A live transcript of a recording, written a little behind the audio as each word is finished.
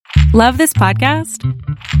Love this podcast?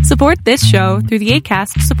 Support this show through the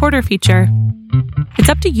Acast supporter feature. It's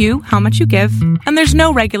up to you how much you give, and there's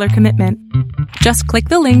no regular commitment. Just click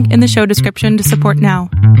the link in the show description to support now.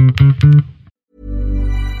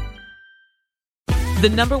 The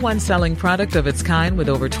number one selling product of its kind with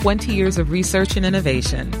over 20 years of research and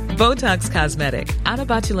innovation. Botox Cosmetic, out of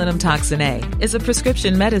botulinum toxin A, is a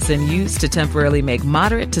prescription medicine used to temporarily make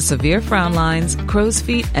moderate to severe frown lines, crow's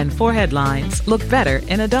feet, and forehead lines look better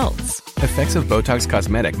in adults. Effects of Botox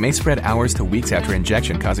Cosmetic may spread hours to weeks after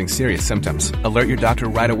injection, causing serious symptoms. Alert your doctor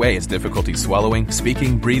right away as difficulty swallowing,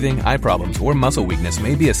 speaking, breathing, eye problems, or muscle weakness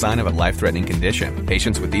may be a sign of a life-threatening condition.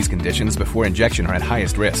 Patients with these conditions before injection are at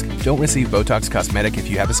highest risk. Don't receive Botox Cosmetic if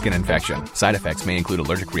you have a skin infection. Side effects may include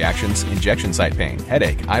allergic reactions, injection site pain,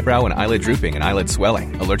 headache, eyebrow and eyelid drooping, and eyelid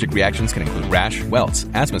swelling. Allergic reactions can include rash, welts,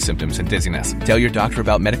 asthma symptoms, and dizziness. Tell your doctor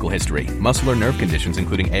about medical history, muscle or nerve conditions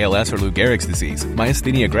including ALS or Lou Gehrig's disease,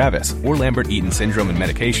 myasthenia gravis, or Lambert-Eaton syndrome and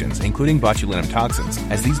medications, including botulinum toxins,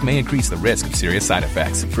 as these may increase the risk of serious side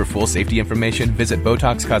effects. For full safety information, visit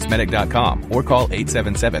BotoxCosmetic.com or call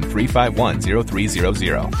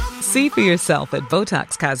 877-351-0300. See for yourself at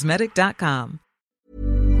BotoxCosmetic.com.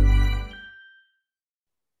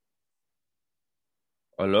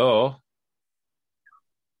 Hello.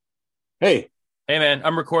 Hey, man.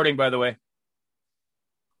 I'm recording, by the way.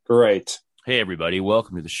 great. Hey, everybody.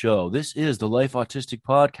 Welcome to the show. This is the Life Autistic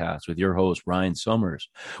Podcast with your host, Ryan Summers.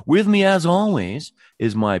 With me, as always,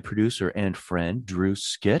 is my producer and friend, Drew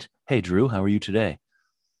Skitt. Hey, Drew. How are you today?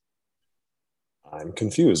 I'm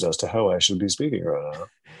confused as to how I should be speaking right now.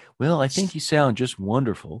 Well, I think you sound just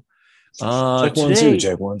wonderful. Check one, two,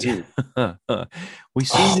 check 1, 2. We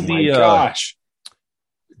seem to be... my gosh.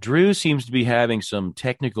 Drew seems to be having some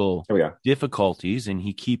technical Here we go. difficulties, and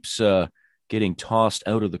he keeps getting tossed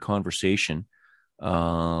out of the conversation. We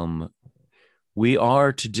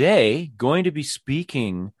are today going to be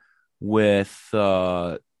speaking with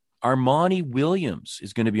Armani Williams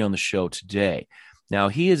is going to be on the show today. Now,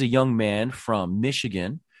 he is a young man from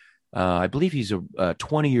Michigan. I believe he's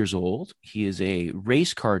 20 years old. He is a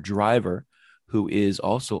race car driver who is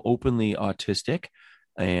also openly autistic.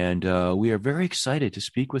 And we are very excited to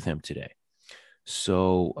speak with him today.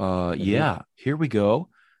 So, yeah, here we go.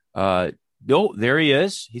 Oh, there he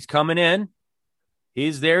is. He's coming in.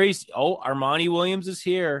 He's there. Armani Williams is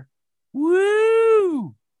here.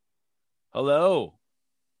 Woo! Hello.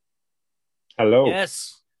 Hello.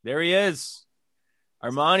 Yes, there he is.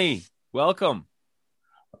 Armani, welcome.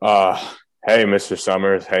 Hey, Mr.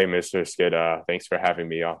 Summers. Hey, Mr. Skid. Thanks for having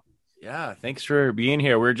me on. Yeah, thanks for being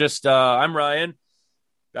here. We're just, I'm Ryan.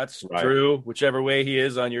 That's right. Drew, whichever way he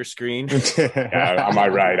is on your screen. Yeah, am I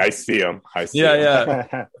right? I see him.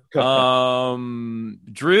 Yeah.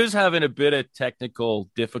 Drew's having a bit of technical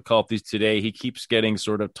difficulties today. He keeps getting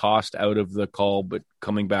sort of tossed out of the call, but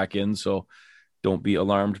coming back in. So don't be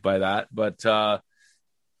alarmed by that. But as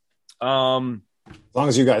long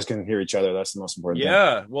as you guys can hear each other, that's the most important thing.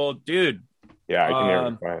 Yeah. Well, dude. Yeah, I can hear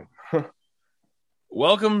him fine.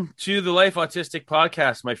 Welcome to the Life Autistic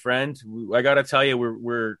Podcast, my friend. I got to tell you,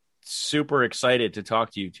 we're super excited to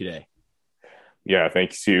talk to you today. Yeah,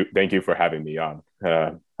 thank you for having me on.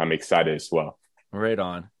 I'm excited as well. Right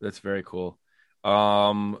on. That's very cool.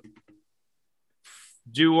 Do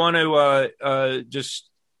you want to just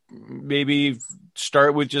maybe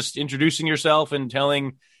start with just introducing yourself and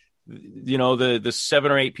telling, the 7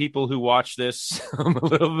 or 8 people who watch this a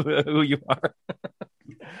little bit who you are,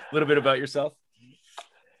 a little bit about yourself?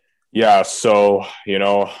 Yeah, so,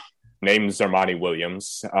 name's Armani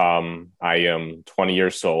Williams. I am 20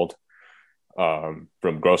 years old, from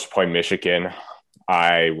Grosse Pointe, Michigan.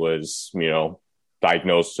 I was,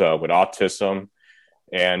 diagnosed with autism,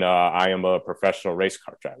 and I am a professional race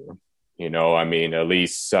car driver. At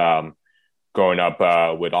least growing up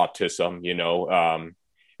with autism,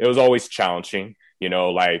 it was always challenging.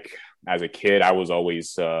 Like as a kid, I was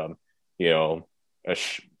always,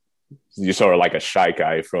 you're sort of like a shy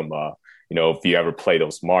guy from, if you ever play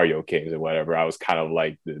those Mario games or whatever, I was kind of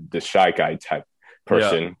like the shy guy type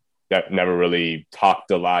person that never really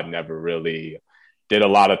talked a lot, never really did a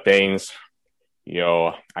lot of things.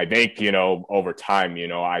 I think, over time,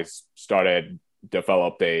 I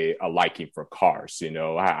developed a liking for cars.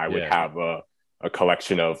 I would have a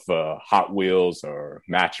collection of Hot Wheels or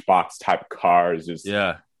Matchbox type cars, just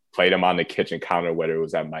play them on the kitchen counter, whether it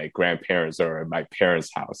was at my grandparents or at my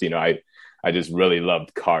parents' house. I just really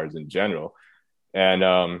loved cars in general. And,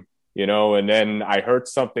 and then I heard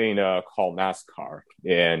something called NASCAR.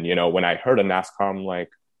 And, when I heard of NASCAR, I'm like,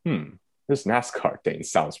 this NASCAR thing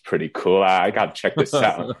sounds pretty cool. I got to check this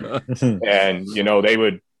out. And, they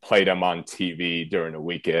would play them on TV during the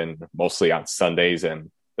weekend, mostly on Sundays. And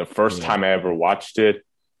the first time I ever watched it,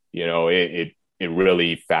 you know, it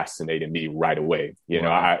really fascinated me right away. You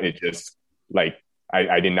know, it just like,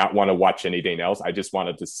 I did not want to watch anything else. I just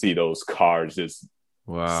wanted to see those cars, just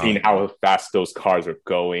seeing how fast those cars are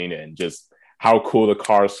going and just how cool the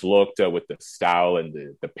cars looked with the style and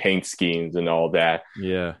the paint schemes and all that.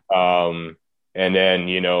 Yeah. And then,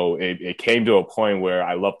 you know, it came to a point where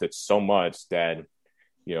I loved it so much that,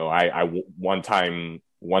 you know, I one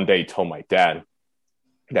day told my dad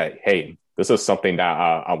that, hey, this is something that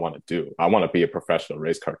I want to do. I want to be a professional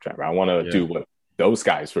race car driver. I want to do what those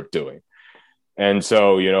guys were doing. And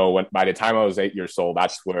so, you know, by the time I was 8 years old,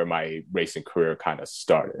 that's where my racing career kind of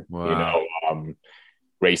started. You know,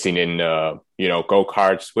 racing in you know,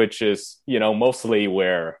 go-karts, which is, you know, mostly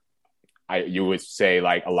where you would say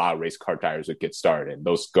like a lot of race car drivers would get started. And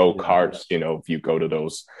those go-karts, you know, if you go to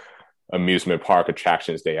those amusement park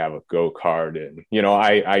attractions, they have a go-kart, and you know,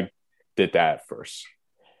 I did that first.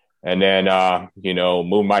 And then, you know,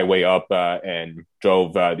 moved my way up and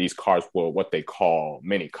drove these cars for what they call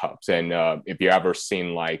mini cups. And if you ever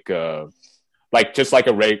seen like just like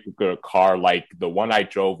a regular car, like the one I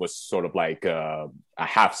drove was sort of like a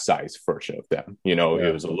half size version of them. You know,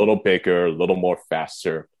 it was a little bigger, a little more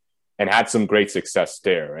faster, and had some great success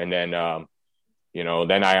there. And then, you know,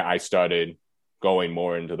 then I started going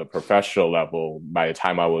more into the professional level. By the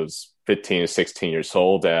time I was 15, 16 years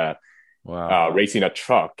old, racing a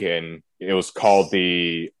truck, and it was called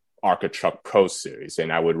the ARCA Truck Pro Series.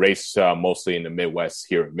 And I would race mostly in the Midwest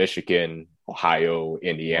here in Michigan, Ohio,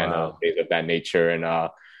 Indiana, things of that nature. And,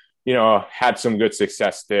 you know, had some good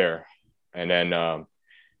success there. And then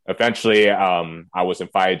eventually I was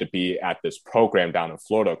invited to be at this program down in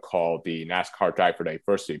Florida called the NASCAR Driver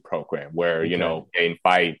Diversity Program, where, you know, they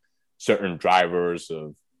invite certain drivers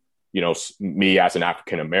of, you know, me as an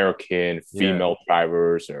African-American, female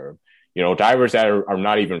drivers, or, you know, drivers that are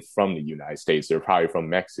not even from the United States. They're probably from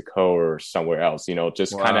Mexico or somewhere else, you know,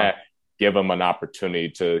 just kind of give them an opportunity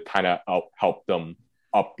to kind of help them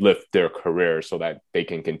uplift their career so that they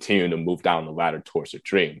can continue to move down the ladder towards their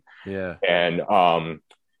dream. Yeah. And,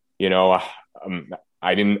 you know,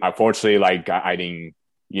 unfortunately, I didn't,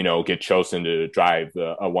 you know, get chosen to drive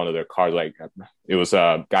one of their cars. Like, it was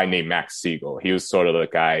a guy named Max Siegel. He was sort of the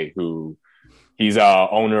guy who, he's a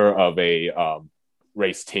owner of a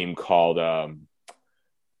race team called, I'm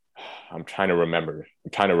trying to remember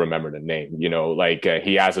the name, you know, like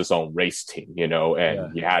he has his own race team, you know,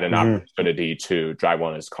 and you had an opportunity to drive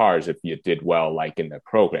one of his cars if you did well, like in the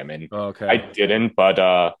program. And I didn't,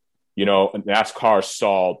 but, you know, NASCAR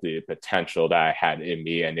saw the potential that I had in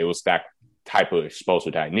me, and it was that type of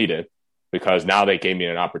exposure that I needed, because now they gave me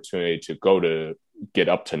an opportunity to get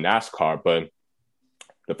up to NASCAR. But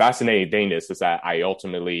the fascinating thing is that I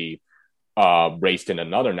ultimately raced in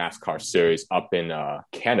another NASCAR series up in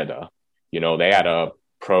Canada. You know, they had a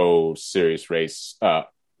pro series race,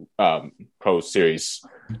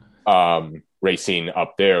 racing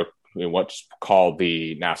up there in what's called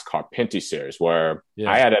the NASCAR Pinty Series, where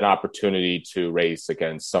I had an opportunity to race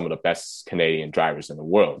against some of the best Canadian drivers in the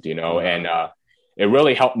world, you know, and it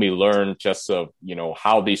really helped me learn just you know,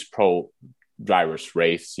 how these pro drivers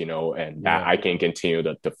race, you know, and that I can continue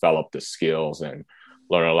to develop the skills and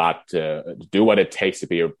learn a lot to do what it takes to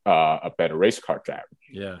be a better race car driver.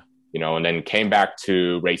 Yeah. You know, and then came back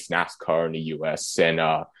to race NASCAR in the US and,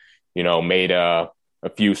 you know, made a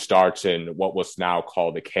few starts in what was now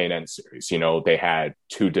called the K&N series. You know, they had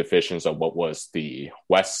two divisions of what was the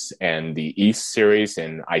West and the East series,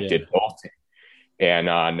 and I did both. And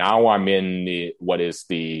now I'm in what is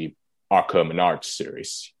the ARCA Menards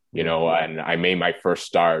series, you know, and I made my first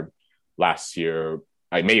start last year.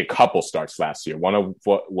 I made a couple starts last year. One of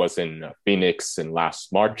what was in Phoenix in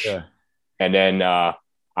last March. Yeah. And then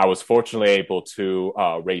I was fortunately able to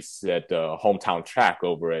race at the hometown track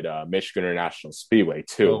over at Michigan International Speedway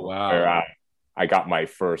too. Oh, wow. Where I got my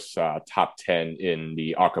first top 10 in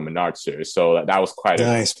the ARCA Menards series. So that was quite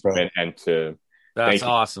nice, bro. And that's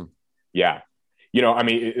awesome. Yeah. You know, I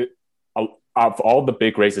mean, of all the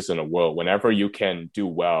big races in the world, whenever you can do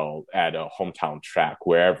well at a hometown track,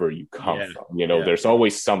 wherever you come from, you know, there's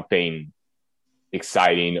always something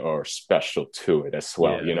exciting or special to it as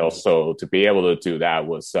well, you know. So to be able to do that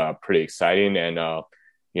was pretty exciting. And,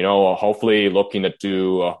 you know, hopefully looking to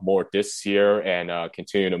do more this year and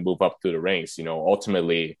continue to move up through the ranks. You know,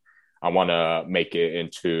 ultimately, I want to make it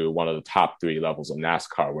into one of the top 3 levels of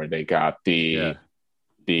NASCAR, where they got the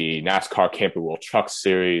NASCAR Camping World Truck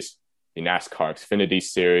Series, the NASCAR Xfinity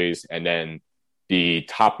Series, and then the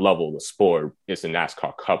top level of the sport is the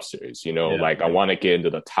NASCAR Cup Series. You know, I want to get into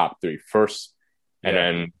the top 3 first, and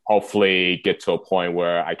then hopefully get to a point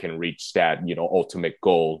where I can reach that, ultimate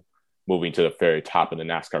goal, moving to the very top of the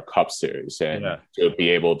NASCAR Cup Series, and to be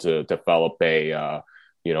able to develop a,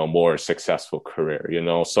 more successful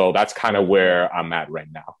career, So that's kind of where I'm at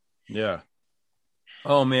right now. Yeah.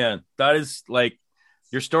 Oh man, that is like,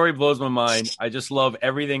 your story blows my mind. I just love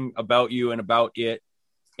everything about you and about it.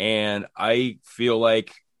 And I feel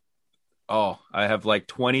like, I have like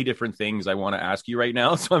 20 different things I want to ask you right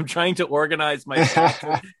now. So I'm trying to organize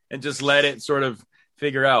myself and just let it sort of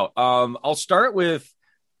figure out. I'll start with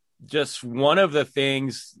just one of the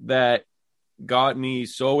things that got me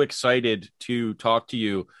so excited to talk to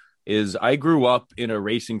you is I grew up in a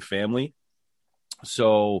racing family.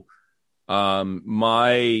 So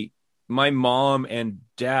my mom and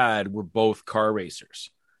dad were both car racers.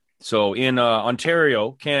 So in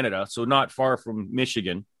Ontario, Canada, so not far from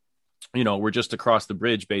Michigan, we're just across the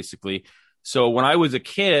bridge basically. So when I was a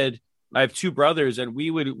kid, I have two brothers, and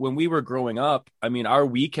when we were growing up, I mean, our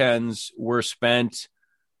weekends were spent,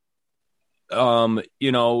 in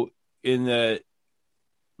the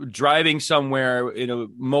driving somewhere in a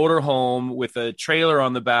motorhome with a trailer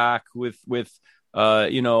on the back with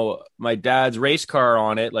my dad's race car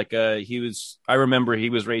on it. Like I remember he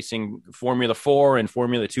was racing Formula 4 and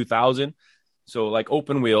Formula 2000. So like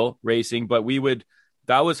open wheel racing, but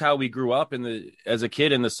that was how we grew up as a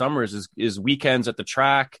kid in the summers is weekends at the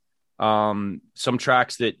track. Some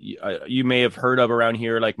tracks that you may have heard of around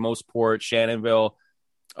here, like Moseport, Shannonville,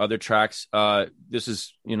 other tracks. This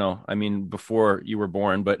is, before you were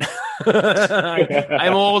born, but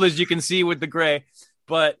I'm old, as you can see with the gray.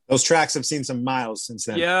 But those tracks have seen some miles since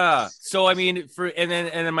then. Yeah. So I mean, and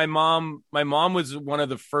then my mom was one of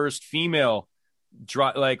the first female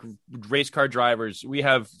race car drivers. We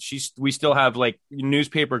still have like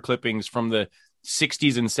newspaper clippings from the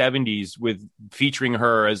 60s and 70s featuring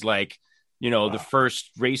her as like, the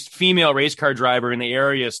first female race car driver in the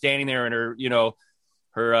area, standing there in her,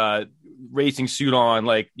 her racing suit on,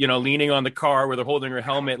 like, leaning on the car with her holding her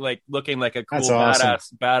helmet, like looking like a cool,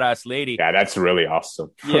 badass lady. Yeah, that's really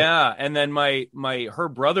awesome. Yeah. And then her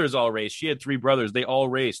brothers all raced. She had three brothers. They all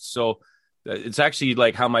raced. So it's actually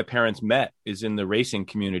like how my parents met, is in the racing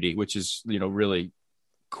community, which is, really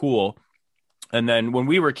cool. And then when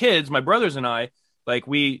we were kids, my brothers and I, like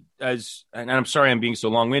and I'm sorry I'm being so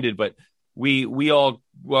long-winded, but we all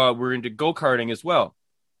were into go-karting as well,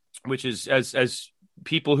 which is, as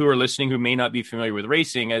people who are listening who may not be familiar with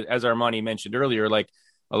racing, as Armani mentioned earlier, like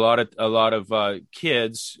a lot of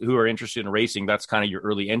kids who are interested in racing, that's kind of your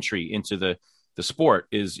early entry into the sport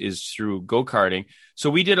is through go-karting. So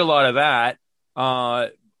we did a lot of that.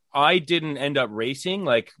 I didn't end up racing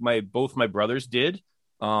like both my brothers did.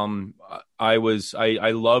 I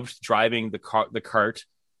loved driving the cart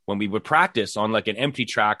when we would practice on like an empty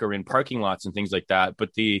track or in parking lots and things like that.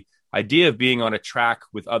 But the idea of being on a track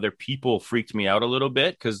with other people freaked me out a little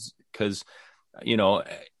bit because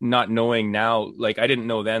not knowing now, like I didn't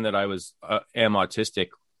know then that I am autistic.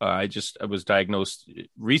 I was diagnosed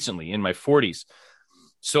recently in my 40s.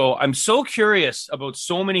 So I'm so curious about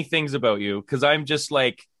so many things about you, because I'm just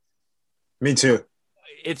like, me too.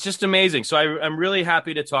 It's just amazing. So I'm really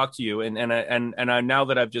happy to talk to you. And I, now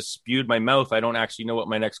that I've just spewed my mouth, I don't actually know what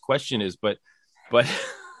my next question is, but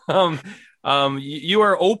you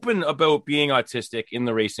are open about being autistic in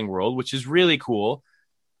the racing world, which is really cool.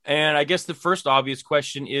 And I guess the first obvious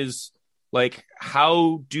question is like,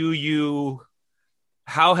 how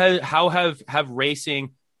have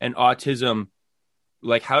racing and autism,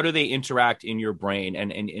 like, how do they interact in your brain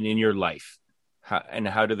and in your life?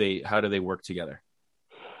 How do they work together?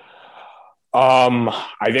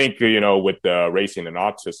 I think, with the racing and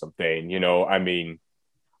autism thing,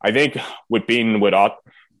 I think with being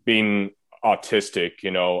autistic,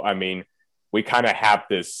 we kind of have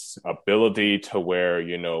this ability to where,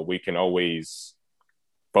 we can always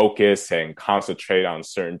focus and concentrate on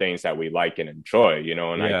certain things that we like and enjoy,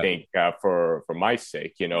 and I think for my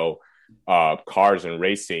sake, cars and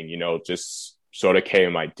racing, just sort of came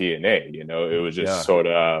in my DNA, it was just sort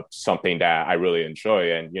of something that I really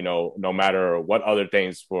enjoy. And, no matter what other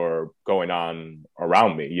things were going on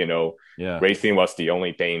around me, racing was the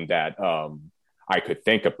only thing that I could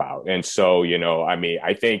think about. And so,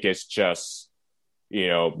 I think it's just,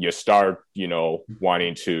 you start,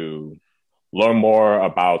 wanting to learn more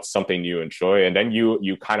about something you enjoy, and then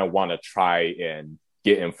you kind of want to try and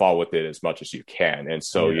get involved with it as much as you can. And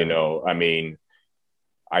so,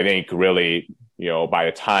 I think really, by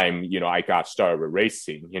the time, I got started with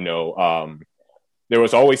racing, there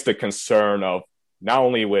was always the concern of, not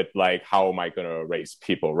only with like how am I going to race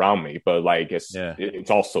people around me, but like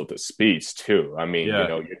it's also the speeds too. I mean, you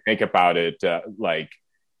know, you think about it, like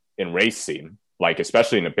in racing, like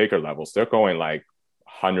especially in the bigger levels, they're going like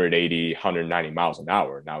 180, 190 miles an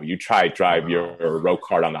hour. Now you try drive your road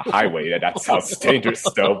car on the highway, that sounds dangerous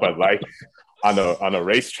still, but like on a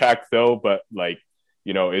racetrack though, but like,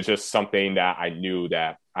 you know, it's just something that I knew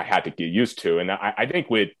that I had to get used to. And I think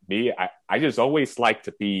with me, I just always like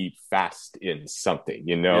to be fast in something,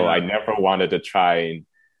 you know, I never wanted to try and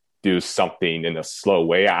do something in a slow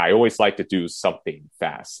way. I always like to do something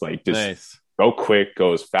fast, like just go quick,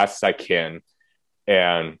 go as fast as I can.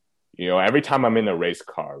 And, you know, every time I'm in a race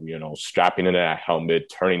car, you know, strapping into that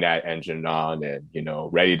helmet, turning that engine on and, you know,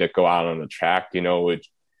 ready to go out on the track, you know,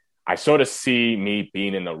 I sort of see me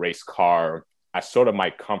being in the race car as sort of my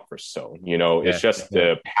comfort zone, you know, it's just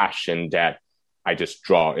the passion that I just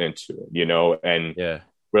draw into it, you know, and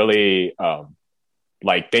really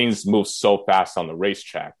like things move so fast on the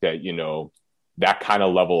racetrack that, you know, that kind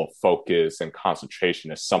of level of focus and concentration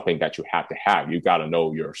is something that you have to have. You got to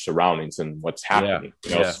know your surroundings and what's happening,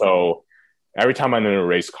 you know? So every time I'm in a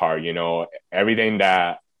race car, you know, everything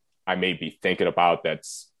that I may be thinking about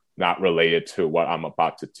that's not related to what I'm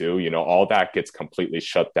about to do, you know, all that gets completely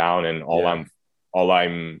shut down. And all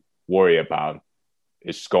I'm worried about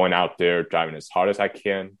is just going out there, driving as hard as I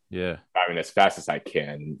can, driving as fast as I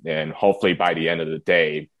can. And hopefully by the end of the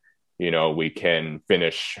day, you know, we can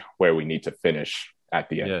finish where we need to finish at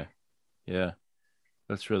the end. Yeah.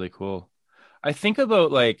 That's really cool. I think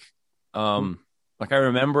about like I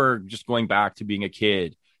remember just going back to being a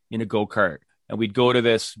kid in a go-kart, and we'd go to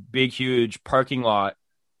this big, huge parking lot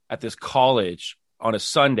at this college on a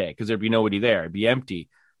Sunday because there'd be nobody there. It'd be empty.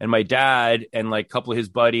 And my dad and like a couple of his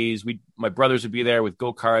buddies, my brothers would be there with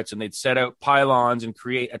go-karts, and they'd set out pylons and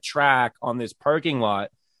create a track on this parking lot.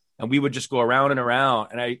 And we would just go around and around.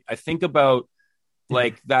 And I think about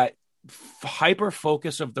like that hyper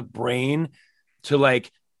focus of the brain to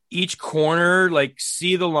like each corner, like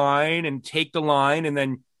see the line and take the line. And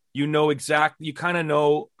then, you know, exactly, you kind of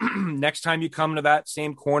know next time you come to that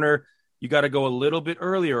same corner, you got to go a little bit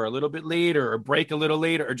earlier, a little bit later, or break a little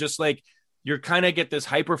later, or just like you're kind of get this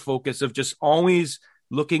hyper focus of just always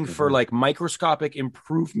looking for like microscopic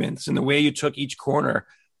improvements in the way you took each corner.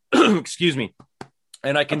 Excuse me.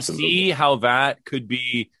 And I can see how that could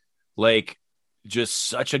be like just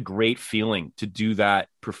such a great feeling to do that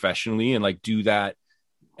professionally and like do that,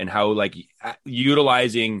 and how like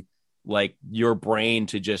utilizing like your brain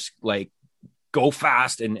to just like go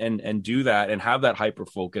fast and do that and have that hyper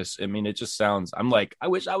focus. I mean, it just sounds, I'm like, I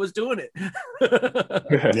wish I was doing it.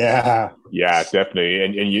 Yeah, definitely.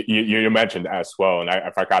 And you mentioned as well, and I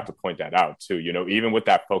forgot to point that out too, you know, even with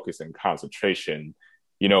that focus and concentration,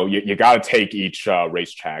 you know, you got to take each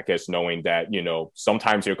racetrack as knowing that, you know,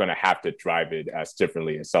 sometimes you're going to have to drive it as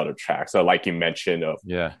differently as other tracks. So like you mentioned of,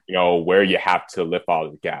 you know, where you have to lift all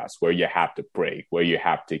the gas, where you have to brake, where you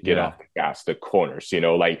have to get off the gas, the corners, you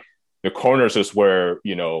know, like the corners is where,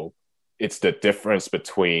 you know, it's the difference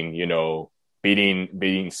between, you know,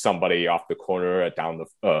 beating somebody off the corner down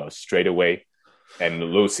the straightaway and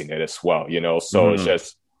losing it as well, you know? So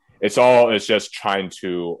it's just trying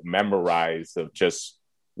to memorize of just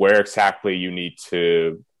where exactly you need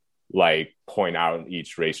to like point out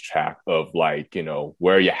each racetrack of like, you know,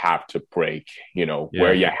 where you have to brake, you know,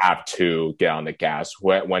 where you have to get on the gas,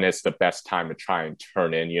 when it's the best time to try and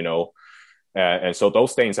turn in, you know, and so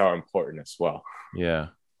those things are important as well. Yeah,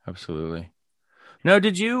 absolutely. Now,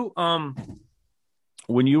 did you,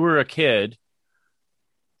 when you were a kid,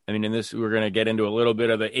 I mean, in this, we're going to get into a little bit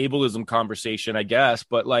of the ableism conversation, I guess,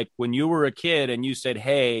 but like when you were a kid and you said,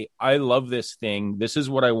 hey, I love this thing, this is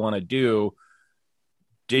what I want to do.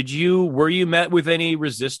 Were you met with any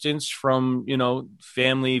resistance from, you know,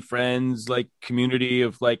 family, friends, like community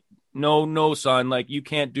of like, no, son, like you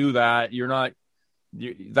can't do that.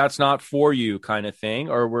 That's not for you kind of thing?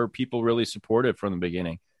 Or were people really supportive from the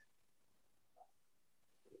beginning?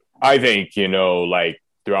 I think, you know, like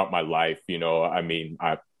throughout my life, you know, I mean,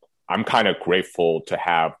 I'm kind of grateful to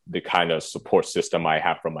have the kind of support system I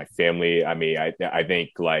have from my family. I mean, I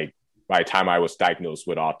think like by the time I was diagnosed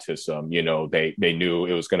with autism, you know, they knew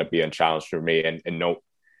it was going to be a challenge for me. And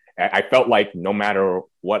I felt like no matter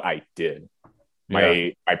what I did,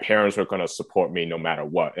 my parents were going to support me no matter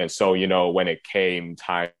what. And so, you know, when it came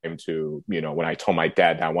time to, you know, when I told my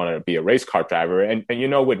dad that I wanted to be a race car driver and you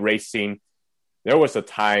know, with racing, there was a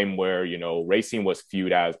time where, you know, racing was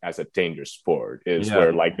viewed as a dangerous sport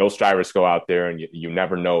where like those drivers go out there and you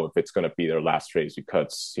never know if it's going to be their last race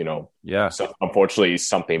because, you know, so unfortunately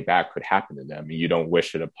something bad could happen to them and you don't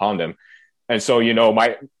wish it upon them. And so, you know,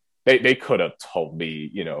 they could have told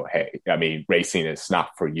me, hey, I mean, racing is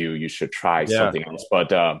not for you. You should try something else.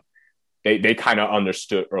 But they kind of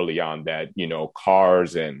understood early on that,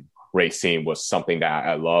 cars and racing was something that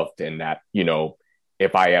I loved, and that,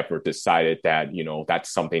 if I ever decided that,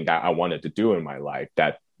 that's something that I wanted to do in my life,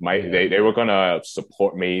 that they were going to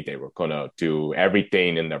support me. They were going to do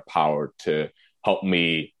everything in their power to help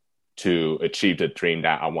me to achieve the dream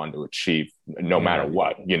that I wanted to achieve, no matter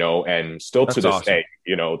what, and still that's to this awesome.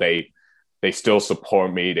 Day, they still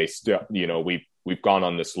support me. They still, we've gone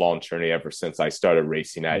on this long journey ever since I started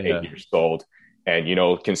racing at 8 years old, and,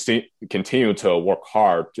 continue to work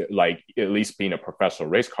hard, to, like, at least being a professional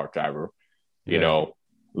race car driver, at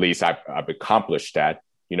least I've accomplished that.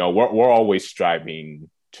 We're always striving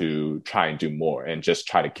to try and do more and just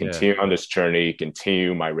try to continue on this journey,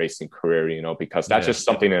 continue my racing career, because that's just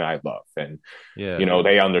something that I love. And,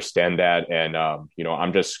 they understand that. And,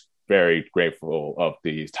 I'm just very grateful of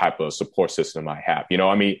the type of support system I have.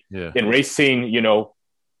 In racing,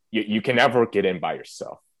 you can never get in by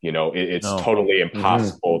yourself. It's totally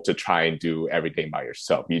impossible to try and do everything by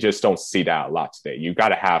yourself. You just don't see that a lot today. You got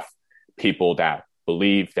to have people that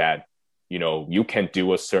believe that, you can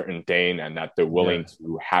do a certain thing and that they're willing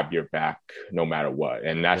to have your back no matter what.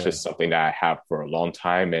 And that's just something that I have for a long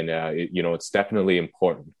time. And, it's definitely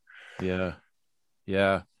important. Yeah.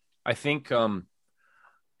 Yeah. I think,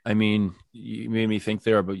 I mean, you made me think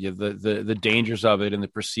there about the dangers of it and the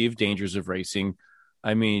perceived dangers of racing.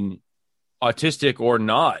 I mean, autistic or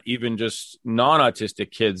not, even just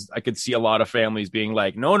non-autistic kids, I could see a lot of families being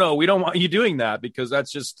like, no, we don't want you doing that, because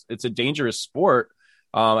it's a dangerous sport.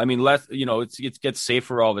 I mean, it gets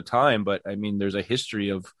safer all the time, but I mean, there's a history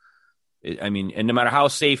of, and no matter how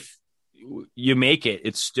safe you make it,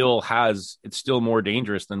 it's still more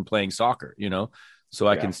dangerous than playing soccer, So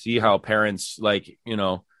I can see how parents, like,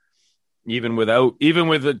 even with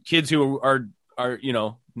the kids who are,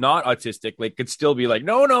 not autistic, like, could still be like,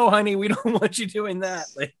 no, honey, we don't want you doing that.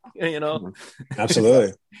 Like,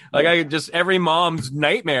 Absolutely. Like, every mom's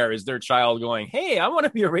nightmare is their child going, hey, I want to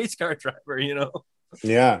be a race car driver,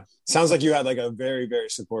 Yeah. Sounds like you had like a very, very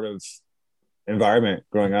supportive environment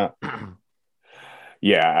growing up.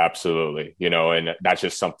 Yeah, absolutely. And that's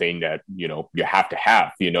just something that, you have to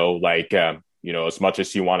have, like, as much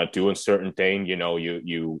as you want to do a certain thing,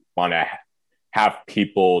 you want to have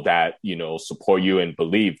people that, support you and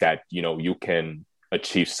believe that, you can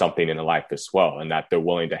achieve something in life as well, and that they're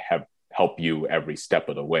willing to help you every step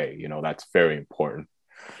of the way. That's very important.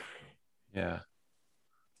 Yeah.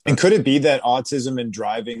 And could it be that autism and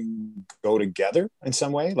driving go together in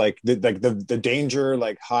some way? Like the danger,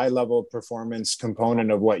 like high level performance component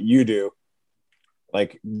of what you do,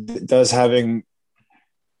 like does having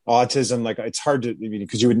autism, like, it's hard to,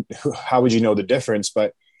 because how would you know the difference?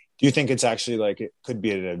 But do you think it's actually like, it could be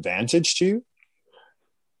an advantage to you?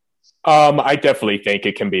 I definitely think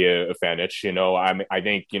it can be an advantage. I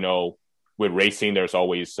think, with racing, there's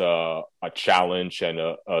always a challenge and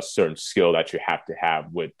a certain skill that you have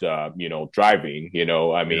with, driving,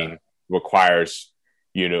 requires,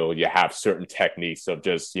 you have certain techniques of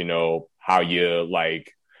just, how you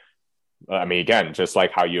like, again, just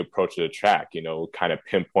like how you approach the track, kind of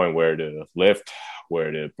pinpoint where to lift, where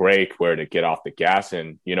to brake, where to get off the gas.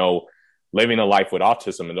 And, living a life with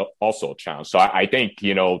autism is also a challenge. So I think,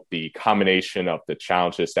 the combination of the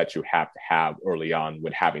challenges that you have to have early on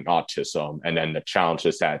with having autism, and then the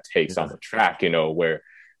challenges that it takes on the track, where it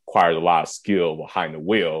requires a lot of skill behind the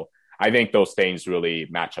wheel, I think those things really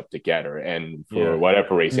match up together. And for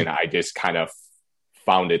whatever reason, I just kind of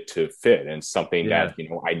found it to fit, and something that,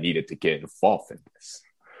 I needed to get involved in this.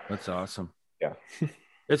 That's awesome. Yeah.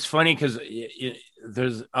 It's funny because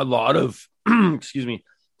there's a lot of, excuse me.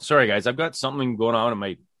 Sorry, guys. I've got something going on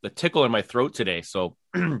in the tickle in my throat today. So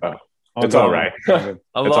it's all right.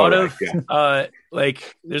 A lot of,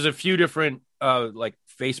 like, there's a few different, like,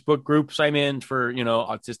 Facebook groups I'm in for,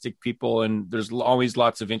 autistic people. And there's always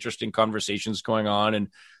lots of interesting conversations going on. And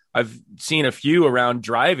I've seen a few around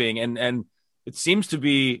driving, and it seems to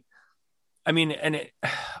be,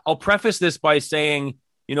 I'll preface this by saying,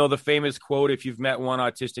 the famous quote, if you've met one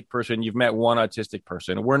autistic person, you've met one autistic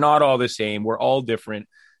person. We're not all the same. We're all different.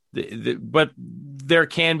 But there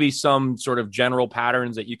can be some sort of general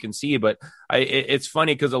patterns that you can see. But it's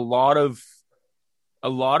funny because a lot of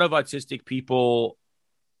autistic people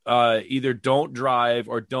either don't drive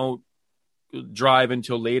or don't drive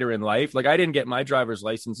until later in life. Like, I didn't get my driver's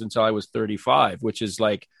license until I was 35, which is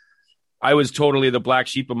like, I was totally the black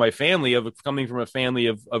sheep of my family, of coming from a family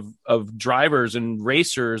of drivers and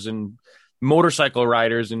racers and motorcycle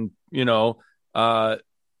riders, and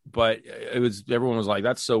but everyone was like,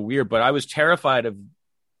 that's so weird. But I was terrified of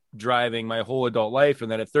driving my whole adult life.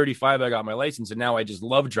 And then at 35, I got my license, and now I just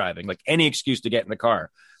love driving. Like any excuse to get in the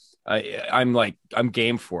car, I'm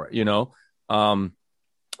game for it,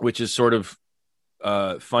 which is sort of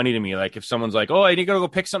funny to me. Like if someone's like, oh, I need to go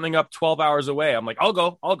pick something up 12 hours away, I'm like, I'll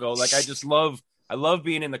go. Like I love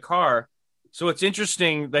being in the car. So it's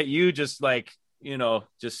interesting that you just like,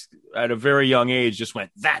 just at a very young age, just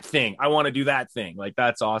went that thing. I want to do that thing. Like,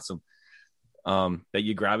 that's awesome. That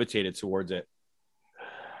you gravitated towards it.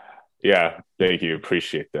 Yeah, thank you.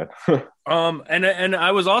 Appreciate that. And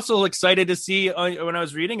I was also excited to see when I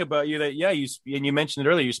was reading about you that, you mentioned it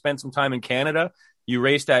earlier, you spent some time in Canada. You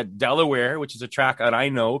raced at Delaware, which is a track that I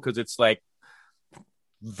know, because it's like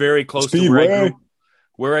very close to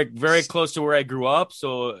very close to where I grew up.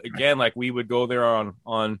 So again, like we would go there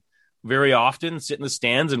on very often, sit in the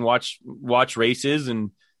stands and watch races.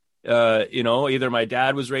 And, either my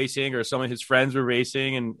dad was racing or some of his friends were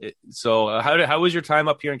racing. And so how was your time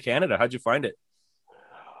up here in Canada? How'd you find it?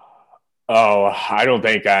 Oh, I don't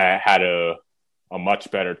think I had a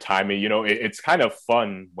much better time. It's kind of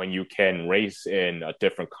fun when you can race in a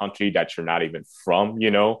different country that you're not even from,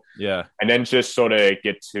 Yeah. And then just sort of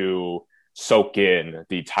get to soak in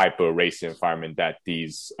the type of racing environment that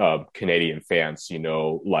these Canadian fans,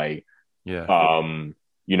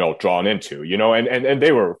 drawn into, and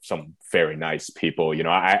they were some very nice people.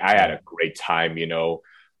 I had a great time, we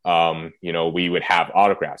would have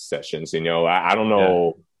autograph sessions, I don't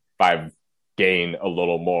know if I've gained a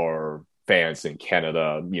little more fans in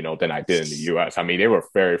Canada, than I did in the US. I mean, they were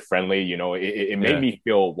very friendly, it made me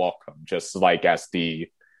feel welcome, just like as the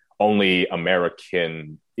only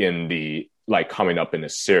American in the, like, coming up in the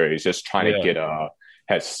series, just trying to get a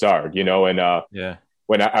head start, and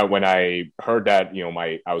when I heard that,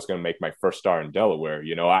 I was going to make my first start in Delaware,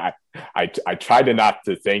 I tried to not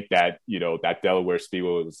to think that, that Delaware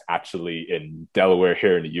Speedway was actually in Delaware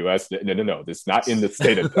here in the US. No, it's not in the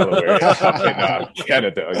state of Delaware, it's up in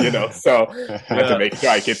Canada, so I have to make sure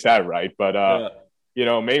I get that right. But,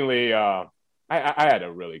 mainly I had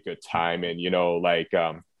a really good time, and,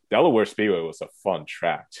 Delaware Speedway was a fun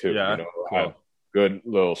track too, cool. Good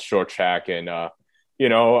little short track, and,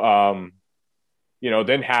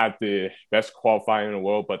 didn't have the best qualifying in the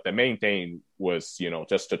world, but the main thing was,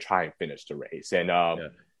 just to try and finish the race. And,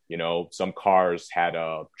 some cars had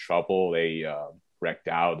trouble. They wrecked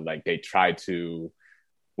out. Like, they tried to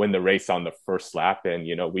win the race on the first lap. And,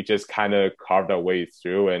 we just kind of carved our way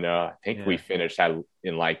through. And I think we finished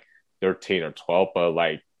in like 13 or 12. But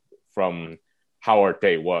like, from how our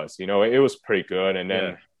day was, it was pretty good. And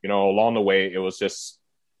then, along the way, it was just,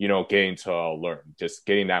 getting to learn, just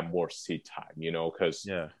getting that more seat time, because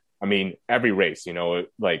I mean, every race,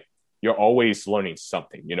 like, you're always learning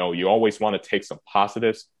something, you always want to take some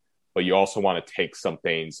positives, but you also want to take some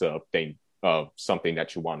things of something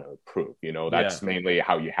that you want to improve, that's mainly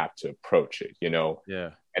how you have to approach it,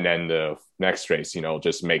 and then the next race,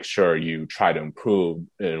 just make sure you try to improve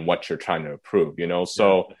in what you're trying to improve,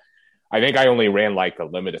 so I think I only ran like a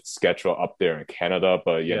limited schedule up there in Canada,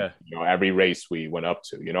 but every race we went up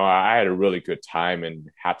to, I had a really good time and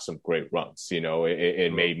had some great runs.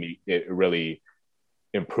 It made me, it really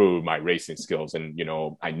improved my racing skills, and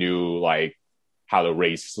I knew like how to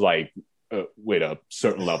race like with a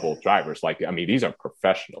certain level of drivers. Like, I mean, these are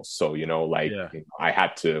professionals, so I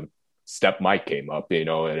had to step my game up.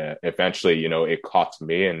 And eventually, it caught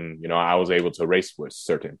me, and I was able to race with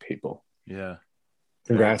certain people. Yeah.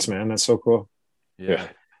 Congrats, man. That's so cool. Yeah.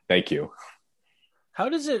 Thank you. How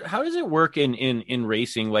does it work in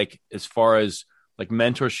racing, like, as far as like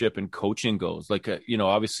mentorship and coaching goes? Like,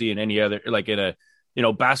 obviously in any other, like in a,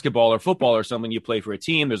 basketball or football or something, you play for a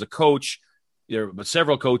team, there's a coach, there are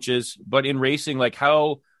several coaches, but in racing, like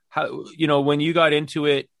how, when you got into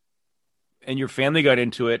it and your family got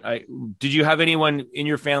into it, did you have anyone in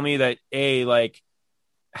your family that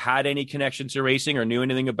had any connection to racing or knew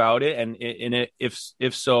anything about it? And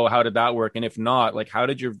if so, how did that work? And if not, like, how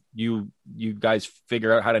did you guys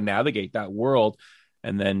figure out how to navigate that world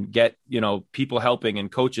and then get, people helping and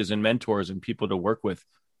coaches and mentors and people to work with?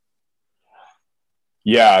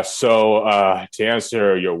 Yeah. So to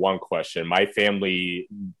answer your one question, my family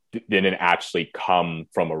didn't actually come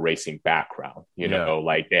from a racing background,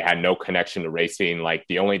 like they had no connection to racing. Like,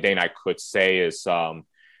 the only thing I could say is, one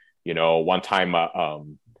time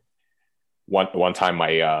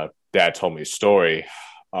my dad told me a story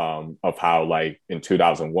of how, like, in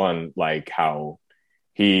 2001, like, how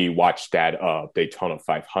he watched that Daytona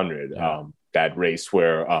 500, that race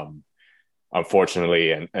where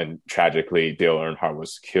unfortunately and tragically Dale Earnhardt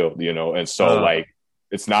was killed, and so like,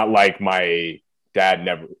 it's not like my dad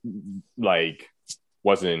never, like,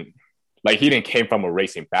 wasn't like he didn't came from a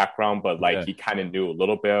racing background, but like Yeah. he kind of knew a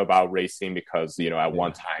little bit about racing because, you know, at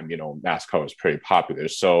one time, you know, NASCAR was pretty popular.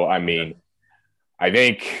 So, I mean, I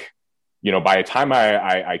think, you know, by the time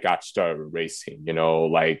I got started racing, you know,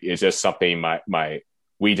 like it's just something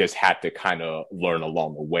we just had to kind of learn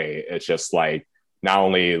along the way. It's just like, not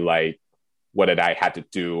only like, what did I had to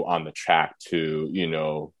do on the track to, you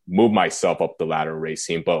know, move myself up the ladder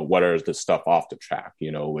racing, but what are the stuff off the track,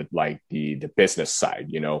 you know, with like the business side,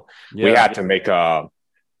 you know, we had to make a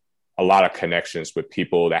lot of connections with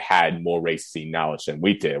people that had more racing knowledge than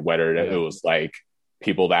we did, whether it was like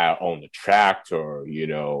people that own the track or, you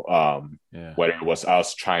know, whether it was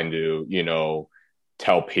us trying to, you know,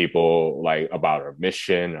 tell people like about our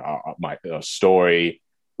mission, my story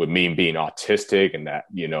with me being autistic, and that,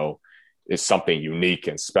 you know, is something unique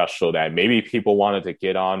and special that maybe people wanted to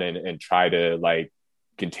get on and try to like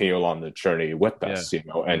continue along the journey with us, you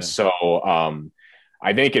know? And so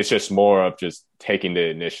I think it's just more of just taking the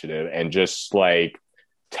initiative and just like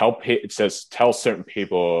tell certain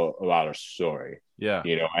people about our story,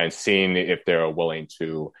 you know, and seeing if they're willing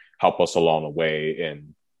to help us along the way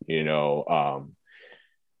and, you know,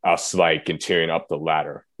 us like continuing up the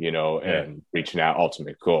ladder, you know, and reaching that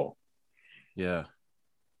ultimate goal. Yeah.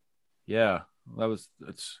 That was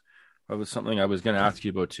something I was going to ask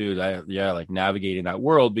you about too. Like navigating that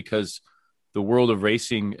world, because the world of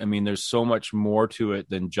racing, I mean, there's so much more to it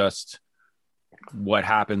than just what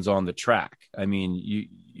happens on the track. I mean,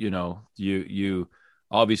 you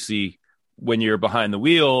obviously, when you're behind the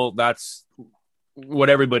wheel, that's what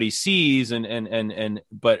everybody sees.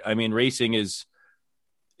 But I mean, racing it's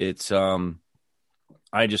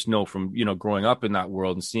I just know from, you know, growing up in that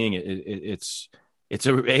world and seeing it, it's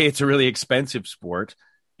a really expensive sport,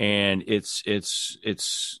 and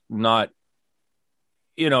it's not,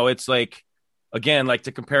 you know, it's like, again, like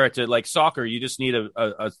to compare it to like soccer, you just need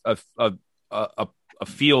a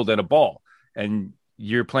field and a ball, and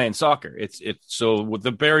you're playing soccer. It's so with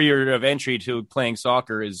the barrier of entry to playing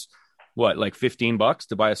soccer is what, like $15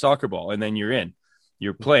 to buy a soccer ball, and then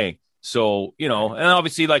you're playing. So, you know, and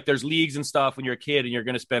obviously like there's leagues and stuff when you're a kid and you're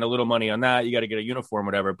going to spend a little money on that. You got to get a uniform,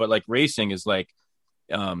 whatever. But like racing is like,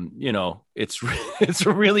 you know, it's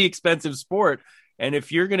a really expensive sport. And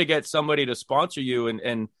if you're going to get somebody to sponsor you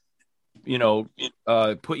and you know,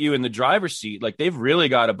 put you in the driver's seat, like they've really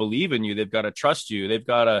got to believe in you. They've got to trust you. They've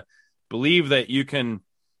got to believe that you can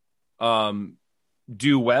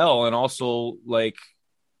do well and also like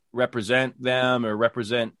represent them or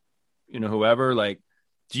represent, you know, whoever. Like,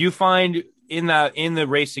 do you find in the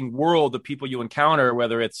racing world, the people you encounter,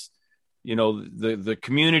 whether it's, you know, the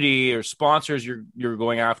community or sponsors you're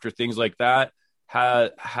going after, things like that,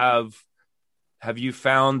 have you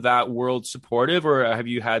found that world supportive, or have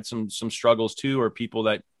you had some struggles too, or people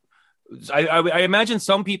that I imagine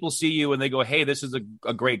some people see you and they go, hey, this is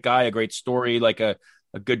a great guy, a great story, like a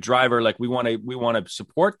good driver, like we want to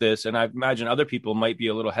support this. And I imagine other people might be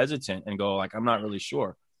a little hesitant and go like, I'm not really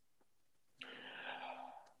sure.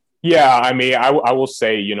 Yeah, I mean, I will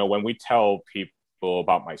say, you know, when we tell people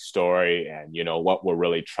about my story and, you know, what we're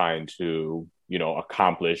really trying to, you know,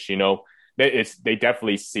 accomplish, you know, they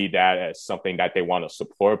definitely see that as something that they want to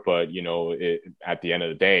support. But, you know, at the end of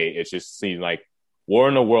the day, it's just seems like we're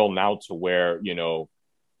in a world now to where, you know,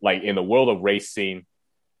 like in the world of racing,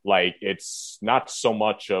 like it's not so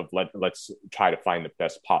much of let's try to find the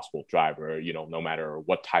best possible driver, you know, no matter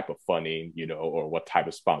what type of funding, you know, or what type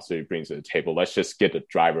of sponsor he brings to the table. Let's just get the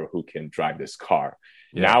driver who can drive this car.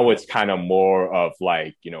 Now it's kind of more of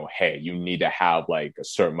like, you know, hey, you need to have like a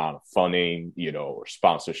certain amount of funding, you know, or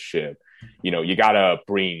sponsorship. You know, you got to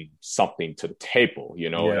bring something to the table, you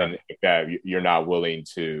know, and if that you're not willing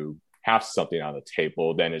to have something on the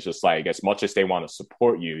table, then it's just like, as much as they want to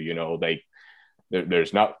support you, you know,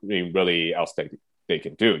 there's not really else they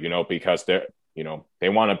can do, you know, because they're, you know, they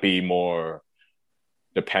want to be more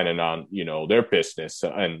dependent on, you know, their business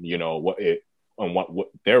and, you know, what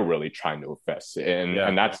they're really trying to invest in.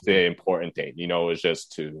 And that's the important thing, you know, is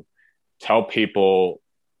just to tell people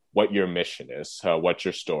what your mission is, what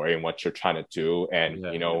your story and what you're trying to do. And,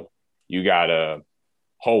 you know, you got to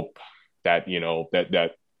hope that, you know,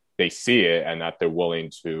 that they see it and that they're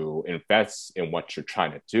willing to invest in what you're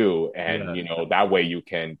trying to do. And, you know, that way you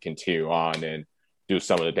can continue on and do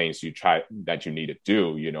some of the things that you need to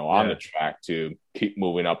do, you know, on the track to keep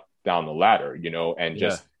moving up down the ladder, you know, and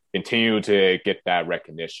just continue to get that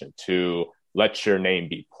recognition, to let your name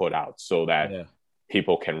be put out so that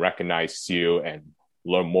people can recognize you and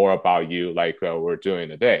learn more about you, like we're doing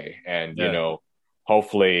today. And, you know,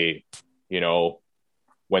 hopefully, you know,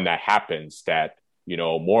 when that happens, that, you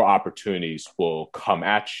know, more opportunities will come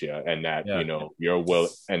at you and that, you know, your will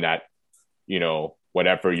and that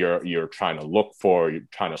whatever you're trying to look for, you're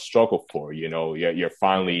trying to struggle for, you're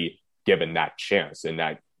finally given that chance, and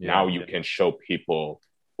that now you can show people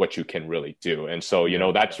what you can really do. And so,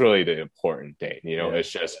 that's really the important thing, it's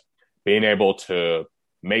just being able to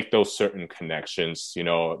make those certain connections,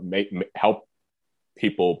 help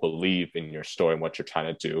people believe in your story and what you're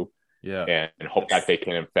trying to do. And hope that they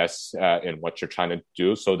can invest in what you're trying to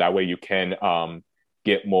do. So that way you can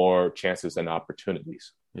get more chances and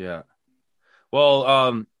opportunities. Yeah.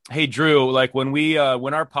 Well, hey, Drew, like when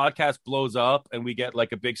our podcast blows up and we get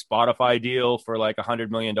like a big Spotify deal for like $100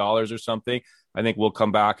 million or something, I think we'll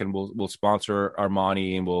come back and we'll sponsor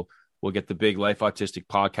Armani, and we'll get the big Life Autistic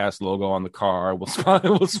podcast logo on the car.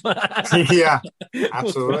 Yeah,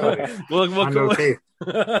 absolutely.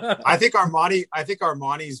 I think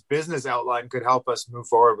Armani's business outline could help us move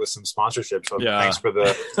forward with some sponsorship. So thanks for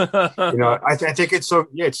the, I think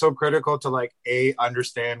it's so critical to like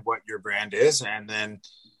understand what your brand is. And then,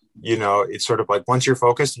 it's sort of like, once you're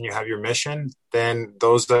focused and you have your mission, then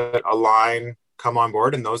those that align come on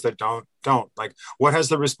board, and those that don't. Like, what has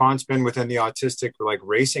the response been within the autistic like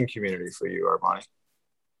racing community for you, Armani?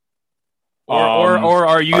 Or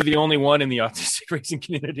are you the only one in the autistic racing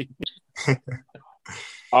community?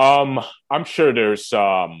 I'm sure there's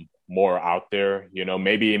more out there.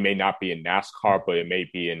 Maybe it may not be in NASCAR, but it may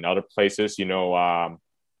be in other places.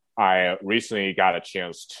 I recently got a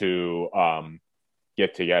chance to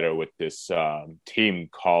get together with this team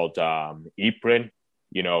called Ebrin.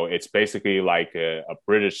 It's basically like a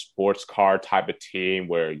British sports car type of team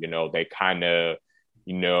where, they kind of,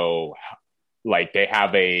 like they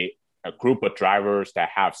have a group of drivers that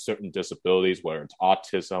have certain disabilities, whether it's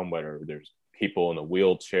autism, whether there's people in a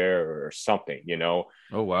wheelchair or something, Oh,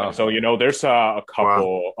 wow. And so, there's a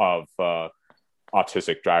couple of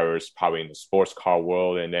autistic drivers probably in the sports car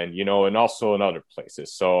world, and then, and also in other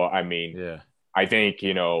places. So, I mean, I think,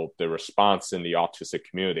 the response in the autistic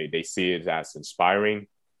community, they see it as inspiring.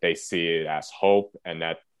 They see it as hope, and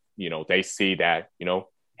that, they see that,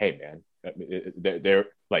 hey, man, they're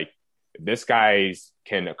like, this guy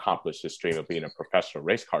can accomplish this dream of being a professional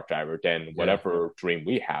race car driver, then whatever dream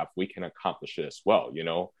we have, we can accomplish it as well,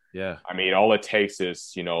 Yeah. I mean, all it takes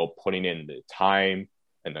is, putting in the time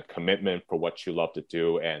and the commitment for what you love to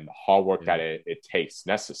do, and the hard work that it takes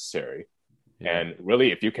necessary. And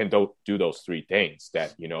really, if you can do those three things,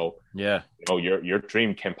 that, your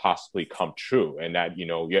dream can possibly come true, and that,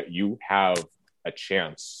 you have a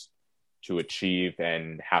chance to achieve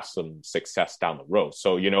and have some success down the road.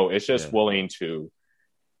 So, it's just willing to,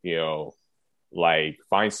 like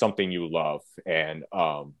find something you love, and,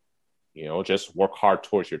 just work hard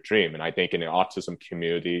towards your dream. And I think in the autism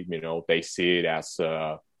community, they see it as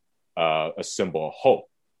a symbol of hope,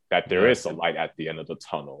 that there is a light at the end of the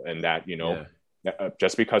tunnel, and that,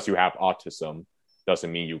 just because you have autism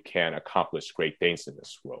doesn't mean you can't accomplish great things in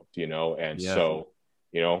this world, And so,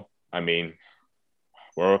 I mean,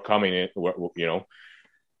 we're coming in, you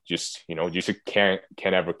just can't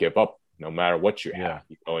ever give up, no matter what you have,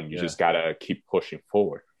 and you just gotta keep pushing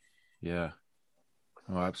forward. Yeah.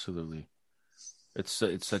 Oh, absolutely. It's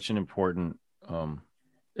such an important,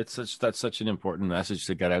 that's such an important message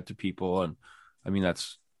to get out to people. And I mean,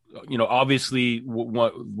 that's, obviously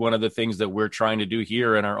one of the things that we're trying to do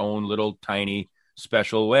here in our own little tiny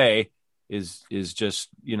special way is just,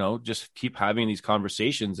 just keep having these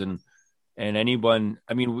conversations, and anyone,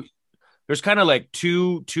 I mean, there's kind of like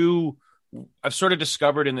two, I've sort of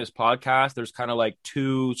discovered in this podcast, there's kind of like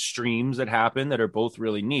two streams that happen that are both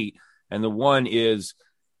really neat. And the one is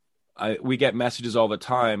we get messages all the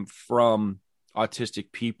time from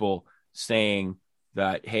autistic people saying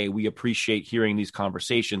that, hey, we appreciate hearing these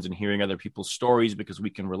conversations and hearing other people's stories because we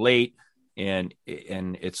can relate, and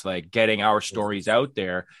it's like getting our stories out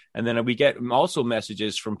there. And then we get also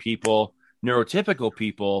messages from people, neurotypical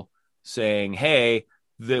people, saying, hey,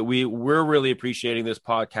 that we're really appreciating this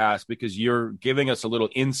podcast because you're giving us a little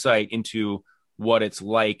insight into what it's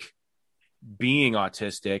like being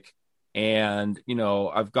autistic. And,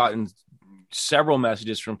 I've gotten several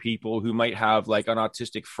messages from people who might have like an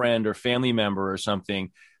autistic friend or family member or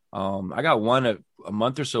something. I got one a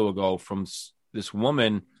month or so ago from this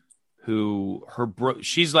woman who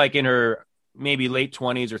she's like in her maybe late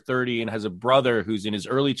 20s or 30 and has a brother who's in his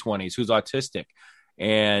early 20s who's autistic,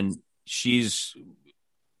 and she's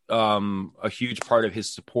a huge part of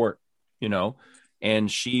his support,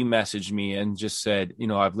 and she messaged me and just said,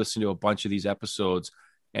 I've listened to a bunch of these episodes,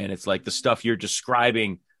 and it's like the stuff you're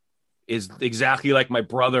describing is exactly like my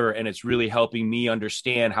brother, and it's really helping me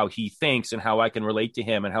understand how he thinks and how I can relate to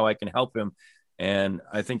him and how I can help him. And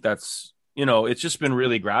I think that's it's just been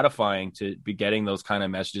really gratifying to be getting those kind of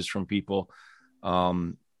messages from people.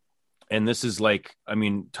 And this is like, I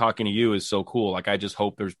mean, talking to you is so cool. Like, I just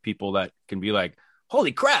hope there's people that can be like,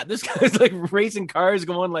 holy crap, this guy's like racing cars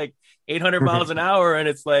going like 800 miles an hour. And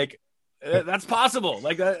it's like, that's possible.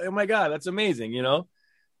 Like, oh my God, that's amazing,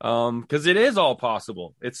 because it is all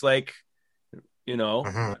possible. It's like,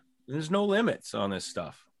 there's no limits on this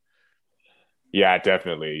stuff. Yeah,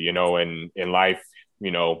 definitely. In life,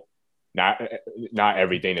 not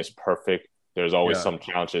everything is perfect. There's always some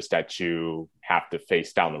challenges that you have to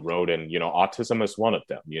face down the road. And, autism is one of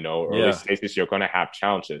them. Early stages, you're going to have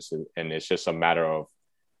challenges. And it's just a matter of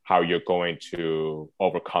how you're going to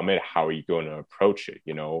overcome it. How are you going to approach it?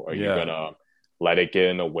 Are you going to let it get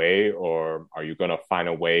in the way, or are you going to find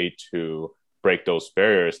a way to break those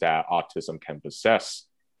barriers that autism can possess?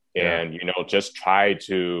 And, just try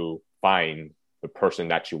to find the person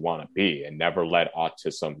that you want to be, and never let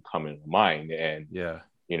autism come into mind. And,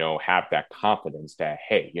 have that confidence that,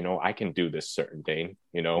 hey, I can do this certain thing,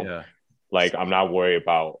 like, I'm not worried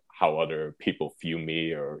about how other people view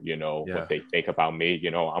me, or, what they think about me.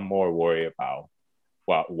 I'm more worried about,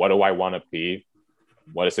 well, what do I want to be?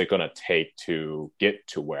 What is it going to take to get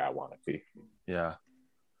to where I want to be? Yeah.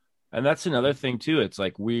 And that's another thing too. It's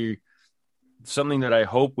like something that I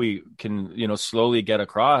hope we can, slowly get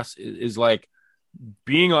across is like,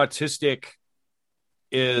 being autistic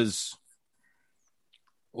is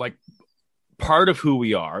like part of who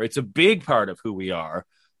we are. It's a big part of who we are,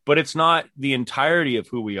 but it's not the entirety of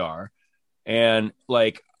who we are. And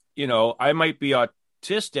like, I might be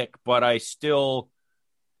autistic, but I still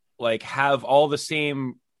like have all the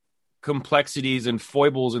same complexities and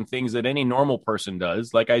foibles and things that any normal person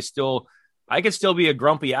does. Like, I could still be a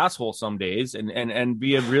grumpy asshole some days and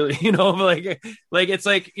be a really, like it's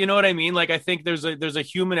like, you know what I mean? Like, I think there's a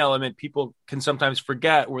human element people can sometimes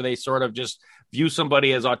forget, where they sort of just view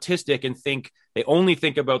somebody as autistic and they only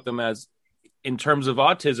think about them as in terms of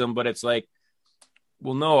autism. But it's like,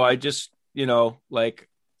 well, no, I just, like,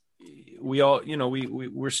 we all,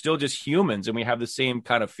 we're still just humans, and we have the same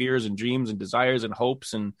kind of fears and dreams and desires and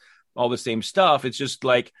hopes and all the same stuff. It's just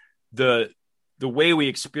like the way we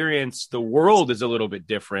experience the world is a little bit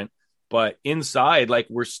different, but inside, like,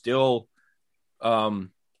 we're still, we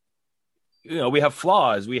have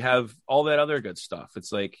flaws. We have all that other good stuff.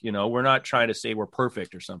 It's like, we're not trying to say we're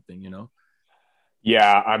perfect or something,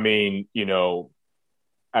 Yeah. I mean,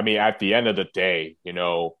 at the end of the day,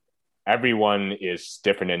 everyone is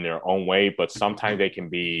different in their own way, but sometimes they can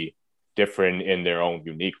be different in their own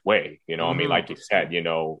unique way. I mean, like you said,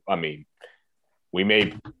 we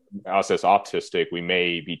may, us as autistic, we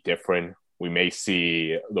may be different. We may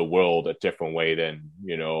see the world a different way than,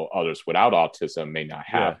 others without autism may not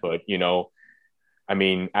have. But,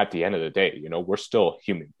 at the end of the day, we're still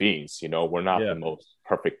human beings. We're not the most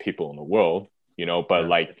perfect people in the world, but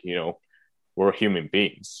we're human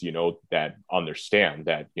beings, that understand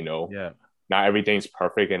that, not everything's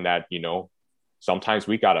perfect, and that, sometimes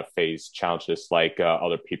we got to face challenges like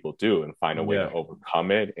other people do, and find a way to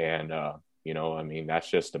overcome it. And, that's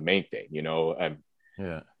just the main thing,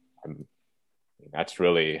 that's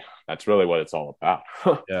really what it's all about.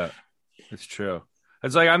 Yeah, it's true.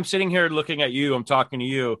 It's like, I'm sitting here looking at you, I'm talking to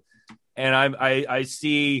you, and I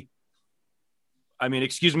see, I mean,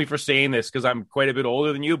 excuse me for saying this, because I'm quite a bit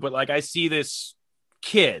older than you, but like, I see this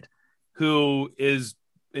kid who is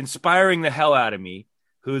inspiring the hell out of me,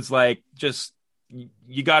 who's like, just,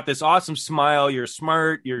 you got this awesome smile, you're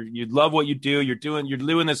smart, you love what you do, you're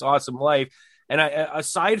living this awesome life. And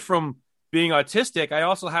aside from being autistic, I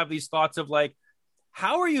also have these thoughts of like,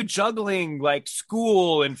 how are you juggling like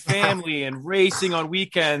school and family and racing on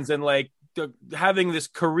weekends, and like having this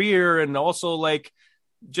career, and also like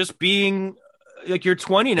just being like, you're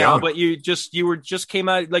 20 now, but you just came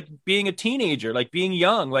out, like, being a teenager, like being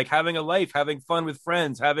young, like having a life, having fun with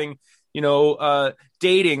friends, having,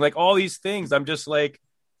 dating, like all these things. I'm just like,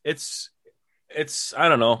 it's, I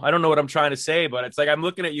don't know what I'm trying to say, but it's like, I'm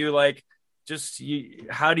looking at you like, just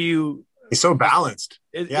how do you, he's so balanced.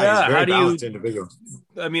 He's a very balanced individual.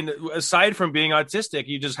 I mean, aside from being autistic,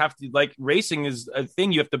 you just have to, like, racing is a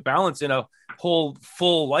thing you have to balance in a whole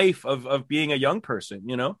full life of being a young person,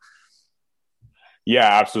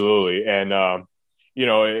 Yeah, absolutely. And,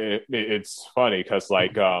 it's funny because,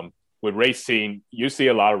 like, with racing, you see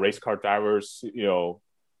a lot of race car drivers. The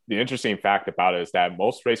interesting fact about it is that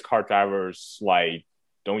most race car drivers, like,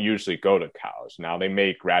 don't usually go to college. Now, they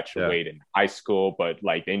may graduate in high school, but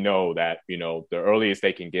like, they know that, the earliest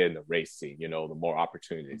they can get in the racing, the more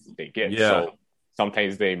opportunities they get. So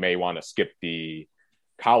sometimes they may want to skip the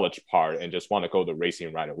college part and just want to go to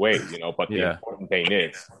racing right away, you know. But the important thing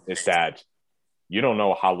is that you don't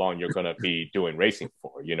know how long you're going to be doing racing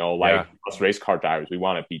for, you know, like us race car drivers, we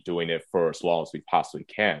want to be doing it for as long as we possibly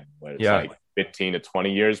can, whether it's like 15 to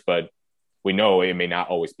 20 years, but we know it may not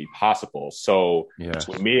always be possible. So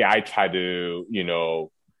with me, I try to, you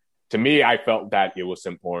know, to me, I felt that it was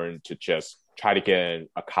important to just try to get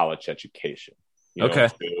a college education, you know,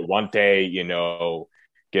 to one day, you know,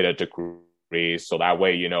 get a degree. So that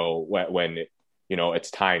way, you know, when you know,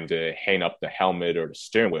 it's time to hang up the helmet or the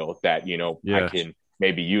steering wheel, that, you know, I can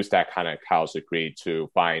maybe use that kind of college degree to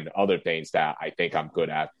find other things that I think I'm good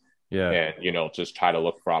at. And, you know, just try to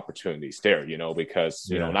look for opportunities there, you know, because,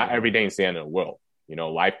 you know, not everything's the end of the world. You know,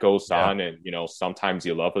 life goes on, and, you know, sometimes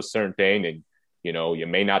you love a certain thing and, you know, you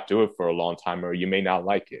may not do it for a long time, or you may not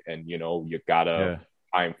like it. And, you know, you gotta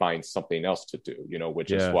try and find something else to do, you know,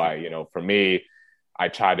 which is why, you know, for me, I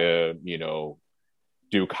try to, you know,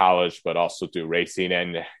 do college, but also do racing.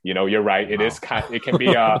 And, you know, you're right. It is it can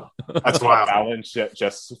be a balance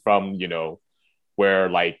just from, you know, where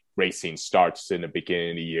like racing starts in the beginning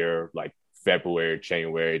of the year, like February,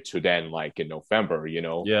 January, to then like in November, you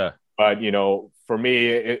know? But, you know, for me,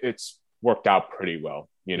 it's worked out pretty well,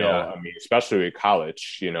 you know, I mean, especially with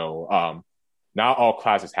college, you know, not all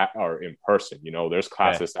classes are in person, you know, there's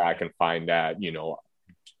classes that I can find that, you know,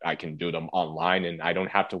 I can do them online and I don't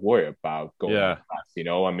have to worry about going to class, you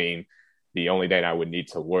know. I mean, the only thing I would need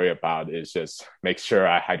to worry about is just make sure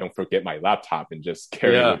I don't forget my laptop and just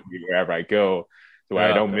carry it with me wherever I go, so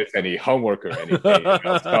I don't miss any homework or anything. You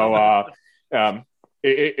know? So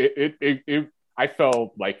I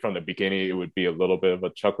felt like from the beginning it would be a little bit of a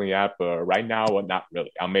chuckling app, but right now, not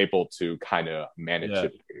really. I'm able to kind of manage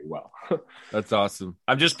it pretty well. That's awesome.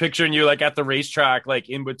 I'm just picturing you like at the racetrack, like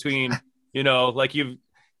in between, you know, like you've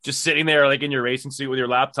just sitting there like in your racing suit with your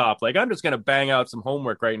laptop, like I'm just going to bang out some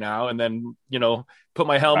homework right now and then, you know, put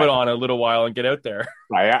my helmet on a little while and get out there.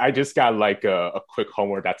 Right. I just got like a quick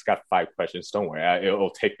homework that's got 5 questions. Don't worry. It'll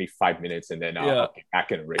take me 5 minutes and then I'll get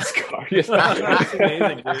back in a race car. That's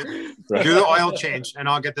amazing, dude. Right. Do the oil change and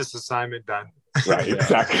I'll get this assignment done. Right.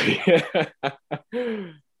 Exactly.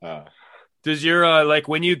 Does your, like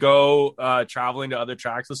when you go traveling to other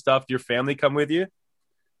tracks and stuff, your family come with you?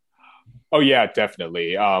 Oh yeah,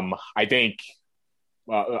 definitely. I think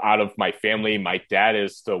out of my family, my dad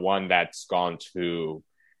is the one that's gone to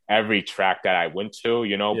every track that I went to,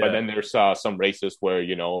 you know, but then there's some races where,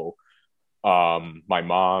 you know, my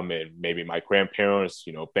mom and maybe my grandparents,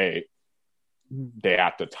 you know, they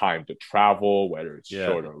have the time to travel, whether it's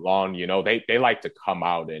short or long, you know, they like to come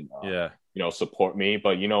out and, you know, support me.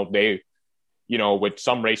 But, you know, you know, with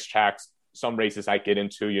some racetracks, some races I get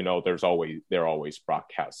into, you know, they're always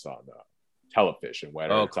broadcasts on television,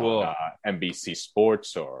 whether it's on NBC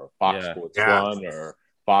Sports or Fox Sports 1 or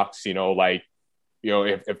Fox, you know, like, you know,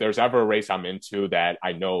 if there's ever a race I'm into that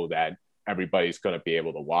I know that everybody's going to be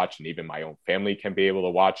able to watch, and even my own family can be able to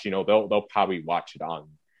watch, you know, they'll probably watch it on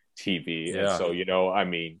TV. And so, you know, I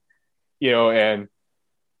mean, you know, and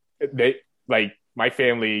they like, my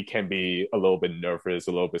family can be a little bit nervous,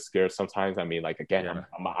 a little bit scared sometimes. I mean, like, again,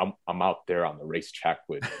 I'm out there on the racetrack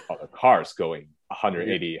with other cars going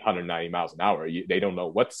 180, 190 miles an hour. They don't know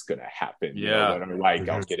what's going to happen. You know, whether, like,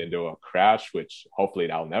 I'll get into a crash, which hopefully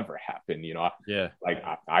that'll never happen. You know, like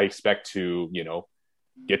I expect to, you know,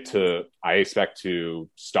 I expect to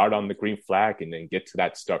start on the green flag and then get to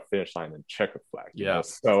that start finish line and checker flag. You know?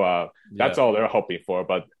 So that's all they're hoping for.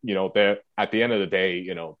 But, you know, they're at the end of the day,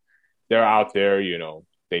 you know, they're out there, you know,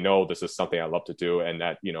 they know this is something I love to do. And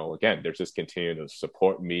that, you know, again, they're just continuing to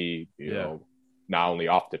support me, you know, not only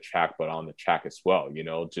off the track, but on the track as well, you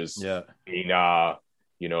know, just being,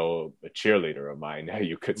 you know, a cheerleader of mine,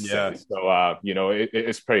 you could say. So, you know,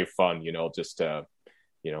 it's pretty fun, you know, just to,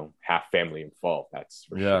 you know, have family involved. That's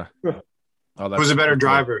for sure. Who's a better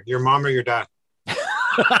driver, your mom or your dad?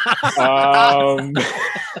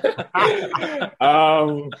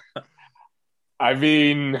 I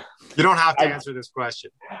mean, you don't have to answer this question.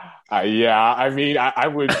 I mean, I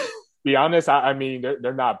would be honest. I mean,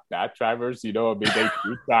 they're not bad drivers, you know. I mean, they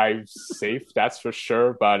do drive safe, that's for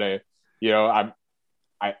sure. But you know,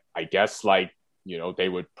 I guess, like, you know, they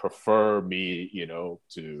would prefer me, you know,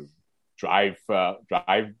 to drive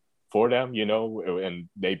for them, you know, and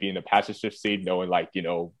they be in the passenger seat, knowing, like, you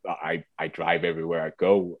know, I drive everywhere I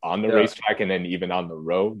go on the racetrack and then even on the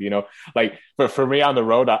road, you know, like for me on the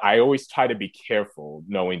road, I always try to be careful,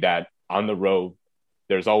 knowing that on the road,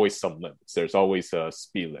 there's always some limits. There's always a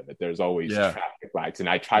speed limit. There's always traffic lights. And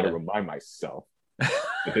I try to remind myself,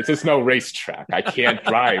 this is no racetrack. I can't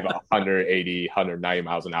drive 180, 190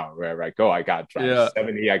 miles an hour wherever I go. I got to drive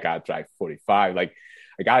 70. I got to drive 45. Like,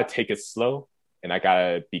 I got to take it slow and I got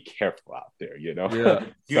to be careful out there, you know? Yeah.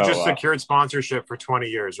 You just secured sponsorship for 20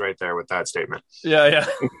 years right there with that statement. Yeah.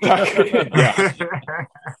 Yeah.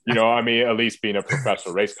 You know, I mean, at least being a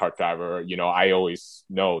professional race car driver, you know, I always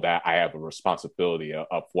know that I have a responsibility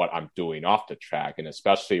of what I'm doing off the track. And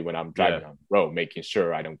especially when I'm driving on the road, making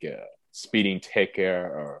sure I don't get a speeding ticket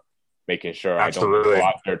or making sure I don't go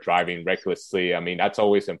out there driving recklessly. I mean, that's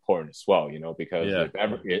always important as well, you know, because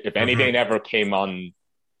if anything ever came on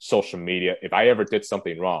social media, if I ever did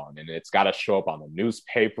something wrong and it's got to show up on the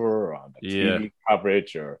newspaper or on the TV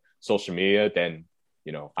coverage or social media, then,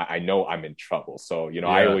 you know, I know I'm in trouble. So, you know,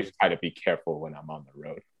 I always try to be careful when I'm on the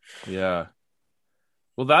road. Yeah.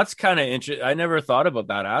 Well, that's kind of interesting. I never thought about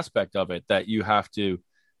that aspect of it, that you have to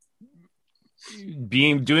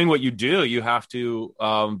doing what you do. You have to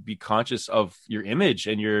be conscious of your image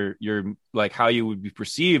and your like how you would be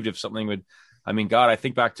perceived if something would, I mean, God, I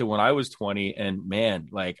think back to when I was 20 and man,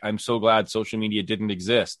 like, I'm so glad social media didn't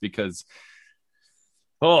exist because,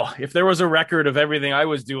 if there was a record of everything I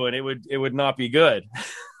was doing, it would not be good.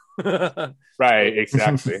 Right.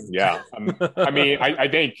 Exactly. Yeah. I mean, I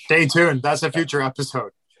think. Stay tuned. That's a future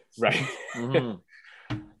episode. Right.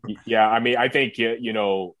 Yeah. I mean, I think, you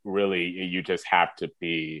know, really you just have to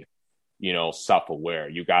be, you know, self-aware.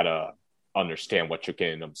 You got to understand what you're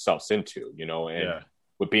getting themselves into, you know, and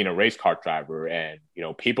with being a race car driver and, you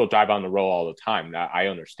know, people drive on the road all the time. Now, I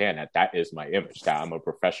understand that is my image, that I'm a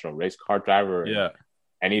professional race car driver. Yeah.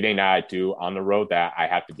 Anything that I do on the road, that I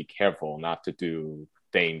have to be careful not to do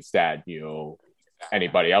things that, you know,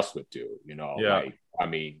 anybody else would do, you know, like, I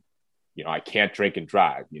mean, you know, I can't drink and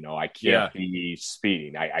drive, you know, I can't be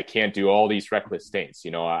speeding. I can't do all these reckless things.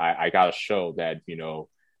 You know, I got to show that, you know,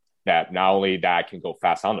 that not only that I can go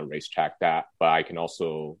fast on the racetrack, but I can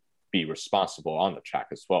also be responsible on the track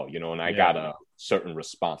as well, you know, and I got a certain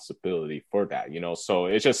responsibility for that, you know, so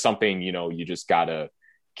it's just something, you know, you just got to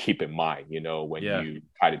keep in mind, you know, when you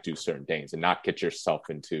try to do certain things and not get yourself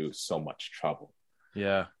into so much trouble.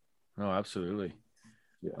 Yeah. No, absolutely.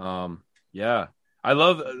 Yeah. I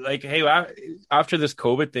love, like, hey, after this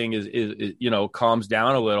COVID thing is you know, calms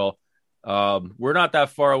down a little, we're not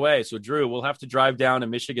that far away. So Drew, we'll have to drive down to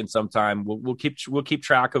Michigan sometime. We'll keep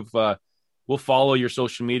track of, we'll follow your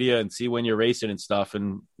social media and see when you're racing and stuff.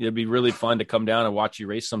 And it'd be really fun to come down and watch you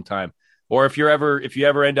race sometime. Or if you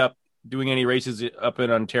ever end up doing any races up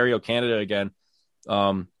in Ontario, Canada again,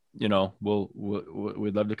 you know,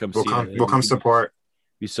 we'd love to come see you. We'll come support.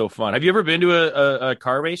 Be so fun. Have you ever been to a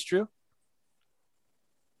car race, Drew?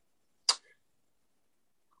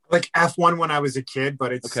 Like F1 when I was a kid,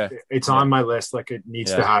 but it's on my list. Like it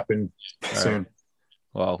needs to happen soon. Right.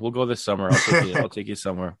 Well, we'll go this summer. I'll take you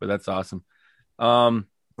somewhere, but that's awesome.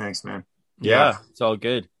 Thanks, man. Yeah, it's all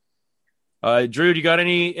good. Drew, do you got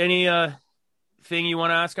any thing you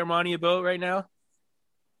want to ask Armani about right now?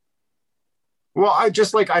 Well, I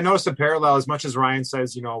noticed a parallel. As much as Ryan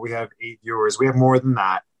says, you know, we have 8 viewers, we have more than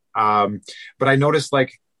that. But I noticed,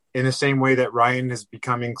 like, in the same way that Ryan is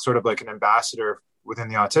becoming sort of like an ambassador within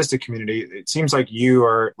the autistic community, it seems like you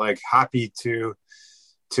are like happy to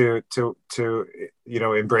you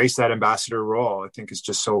know, embrace that ambassador role. I think it's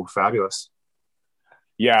just so fabulous.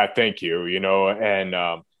 Yeah, thank you. You know, and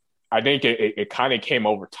I think it kind of came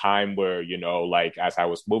over time where, you know, like as I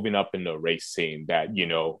was moving up in the race scene, that, you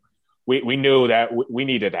know, we knew that we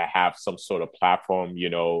needed to have some sort of platform, you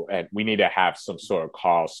know, and we need to have some sort of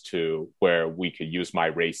cause to where we could use my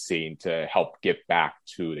race scene to help give back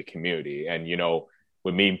to the community. And, you know,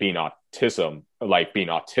 with me being autistic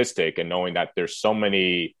and knowing that there's so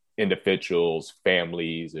many individuals,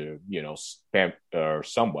 families, or, you know, or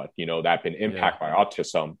somewhat, you know, that have been impacted by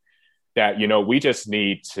autism, that, you know, we just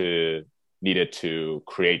needed to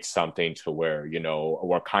create something to where, you know,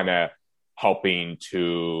 we're kind of helping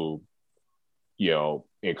to, you know,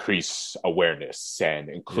 increase awareness and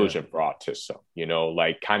inclusion for autism, you know,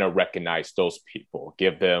 like kind of recognize those people,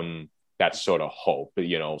 give them that sort of hope,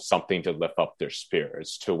 you know, something to lift up their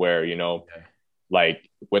spirits to where, you know, like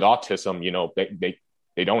with autism, you know,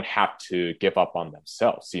 they don't have to give up on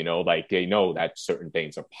themselves, you know, like they know that certain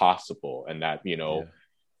things are possible and that, you know,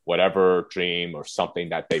 whatever dream or something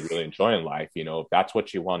that they really enjoy in life, you know, if that's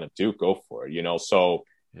what you want to do, go for it, you know. So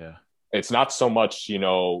it's not so much, you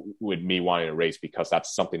know, with me wanting to race because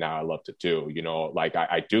that's something that I love to do, you know, like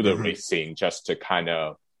I do the racing just to kind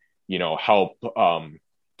of, you know, help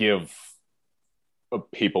give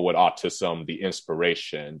people with autism the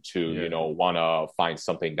inspiration to, you know, want to find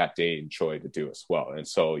something that they enjoy to do as well. And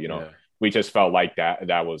so, you know, we just felt like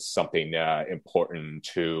that was something important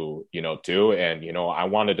to, you know, do. And, you know, I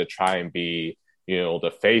wanted to try and be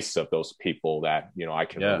the face of those people that, I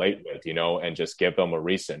can relate with, and just give them a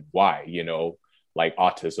reason why, like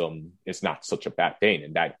autism is not such a bad thing,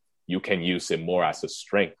 and that you can use it more as a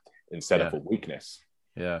strength instead of a weakness.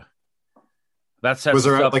 Yeah. That sets was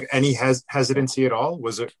there up. like any hesitancy at all?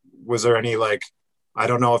 Was there any, like, I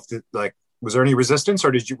don't know if was there any resistance,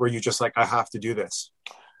 or were you just like, I have to do this?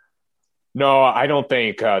 No, I don't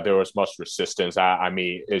think there was much resistance. I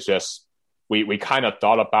mean, it's just, we kind of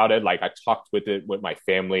thought about it. Like, I talked with my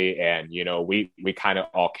family, and, we kind of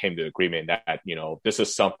all came to agreement that, this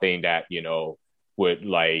is something that, would,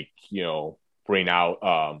 like, bring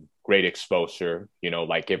out great exposure,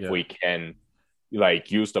 like if we can,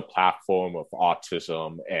 like, use the platform of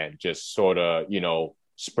autism and just sort of,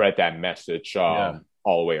 spread that message all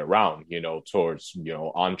the way around, towards,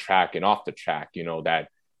 on track and off the track, that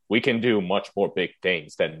we can do much more big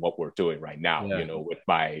things than what we're doing right now, with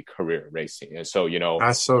my career racing. And so,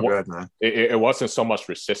 that's so good, man. It wasn't so much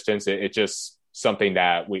resistance. It just something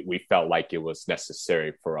that we felt like it was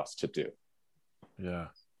necessary for us to do. Yeah.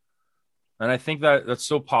 And I think that's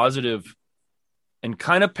so positive and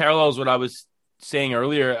kind of parallels what I was saying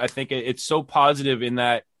earlier. I think it's so positive in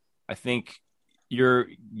that I think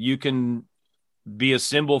you can be a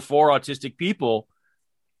symbol for autistic people,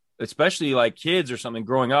 especially like kids or something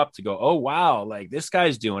growing up, to go, oh, wow, like this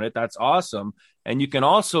guy's doing it. That's awesome. And you can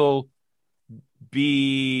also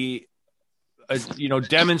be,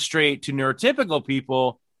 demonstrate to neurotypical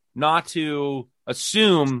people not to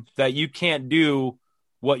assume that you can't do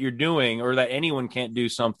what you're doing, or that anyone can't do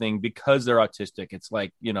something because they're autistic. It's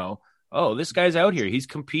like, oh, this guy's out here. He's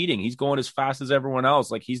competing. He's going as fast as everyone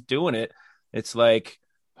else. Like, he's doing it. It's like,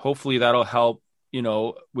 hopefully that'll help,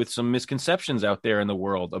 with some misconceptions out there in the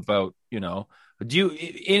world about, do you,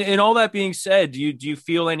 in all that being said, do you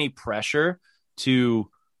feel any pressure to,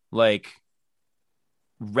 like,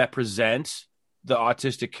 represent the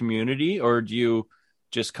autistic community, or do you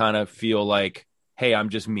just kind of feel like, hey, I'm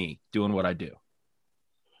just me doing what I do?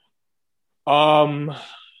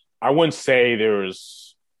 I wouldn't say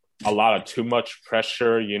there's a lot of too much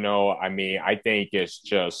pressure, I mean, I think it's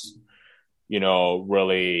just,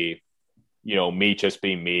 really, me just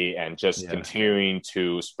being me and just continuing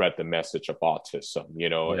to spread the message of autism,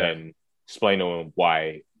 and explain to them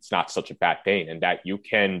why it's not such a bad thing, and that you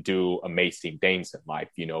can do amazing things in life,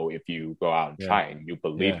 if you go out and try and you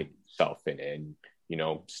believe in yourself and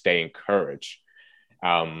stay encouraged.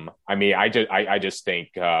 I mean, I just think,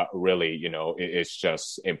 really, it's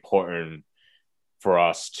just important for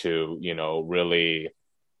us to, really,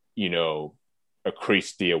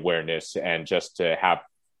 increase the awareness, and just to have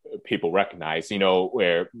people recognize,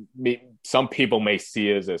 where some people may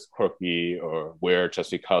see us as quirky or weird just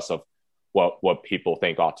because of what people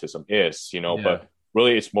think autism is, but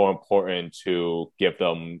really it's more important to give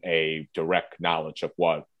them a direct knowledge of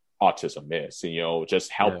what autism is,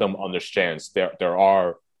 just help them understand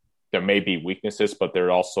there may be weaknesses, but there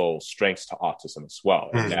are also strengths to autism as well.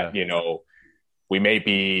 And that, we may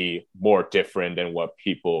be more different than what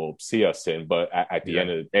people see us in, but at the end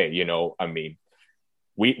of the day, I mean,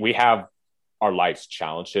 we have our life's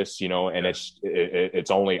challenges, and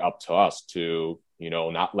it's only up to us to,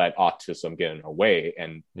 not let autism get in our way,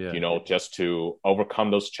 and, just to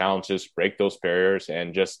overcome those challenges, break those barriers,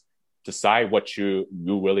 and just decide what you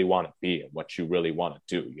really want to be and what you really want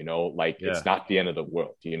to do, it's not the end of the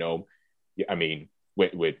world, I mean,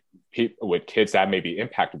 with kids that may be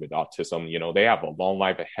impacted with autism, they have a long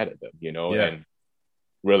life ahead of them, and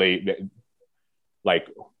really, like,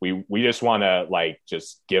 we just want to, like,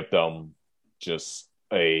 just give them just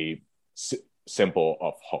a symbol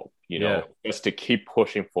of hope, just to keep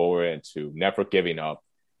pushing forward and to never giving up.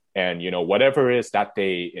 And, whatever it is that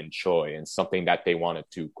they enjoy and something that they want to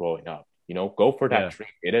do growing up, go for that dream.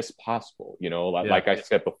 It is possible, like I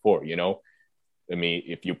said before, I mean,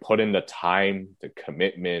 if you put in the time, the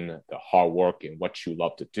commitment, the hard work, and what you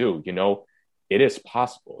love to do, it is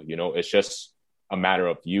possible. It's just a matter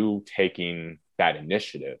of you taking that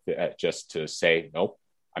initiative just to say, nope.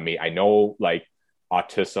 I mean, I know, like,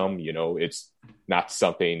 autism, it's not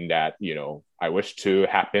something that, I wish to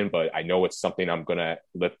happen, but I know it's something I'm going to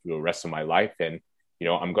live through the rest of my life. And,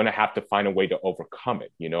 I'm going to have to find a way to overcome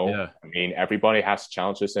it. I mean, everybody has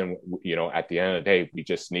challenges, and, at the end of the day, we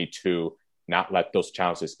just need to not let those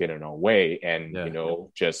challenges get in our way, and,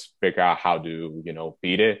 just figure out how to,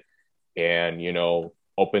 beat it, and,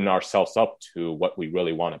 open ourselves up to what we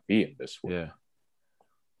really want to be in this world. Yeah.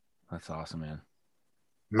 That's awesome, man.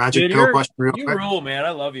 Magic pill question real quick. You rule, man.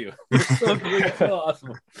 I love you. So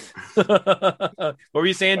awesome. What were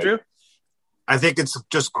you saying, Drew? I think it's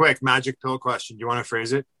just quick. Magic pill question. Do you want to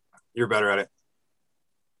phrase it? You're better at it.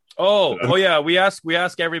 Oh yeah. We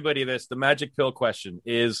ask everybody this. The magic pill question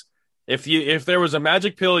is, if there was a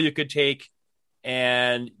magic pill you could take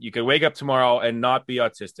and you could wake up tomorrow and not be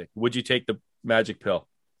autistic, would you take the magic pill?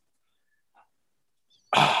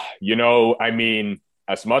 I mean,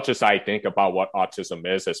 as much as I think about what autism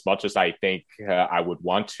is, as much as I think I would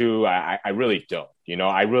want to, I really don't.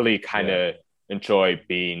 I really kind of enjoy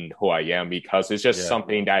being who I am, because it's just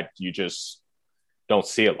something that you just don't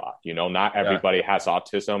see a lot. Not everybody has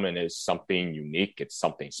autism, and it's something unique. It's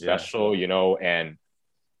something special, and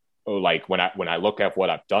like when I look at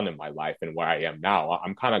what I've done in my life and where I am now,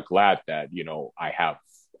 I'm kind of glad that, I have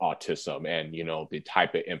autism and, the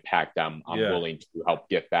type of impact I'm willing to help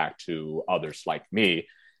get back to others like me.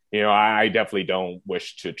 I definitely don't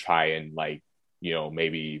wish to try and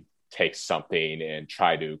maybe take something and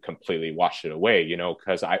try to completely wash it away,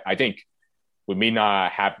 because I think with me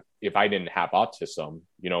not have, if I didn't have autism,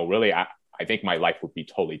 really, I think my life would be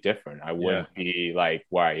totally different. I wouldn't be like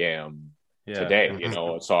where I am today,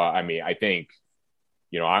 So, I mean, I think,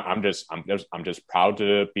 I'm just proud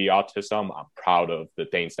to be autism. I'm proud of the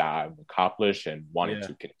things that I've accomplished and wanting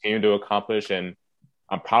to continue to accomplish. And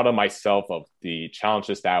I'm proud of myself of the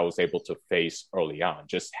challenges that I was able to face early on,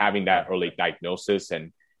 just having that early diagnosis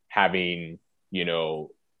and having,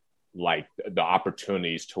 like the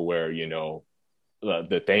opportunities to where,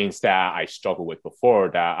 the things that I struggled with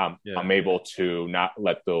before, that I'm able to not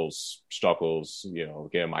let those struggles,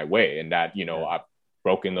 get in my way, and that, I've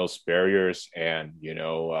broken those barriers, and,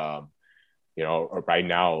 right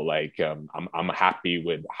now, like, I'm happy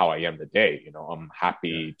with how I am today. I'm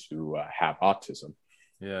happy to have autism.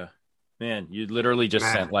 Yeah, man, you literally just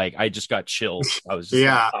sent, like, I just got chills. I was just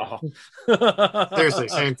Seriously,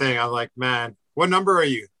 same thing. I'm like, man, what number are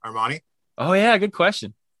you, Armani? Oh yeah, good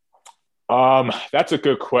question. That's a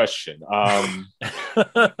good question.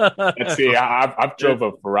 Let's see. I've drove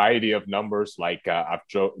a variety of numbers. Like I've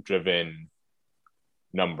driven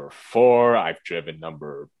number 4. I've driven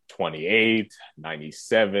number 28,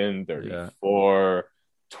 97, 34,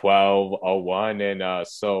 12, 01. And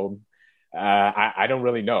so I don't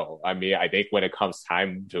really know. I mean, I think when it comes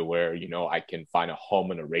time to where, I can find a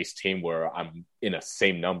home in a race team where I'm in a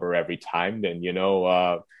same number every time, then,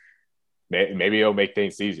 maybe it'll make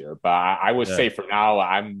things easier. But I would say for now,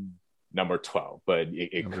 I'm number 12, but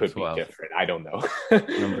it could 12. Be different. I don't know.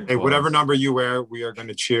 Hey, whatever number you wear, we are going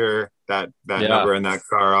to cheer that number in that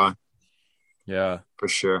car on. Yeah, for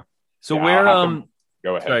sure. So go ahead.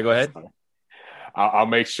 Sorry, go ahead. I'll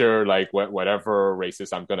make sure, like, whatever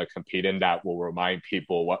races I'm going to compete in, that will remind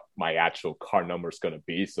people what my actual car number is going to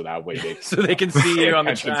be, so that way they can see you on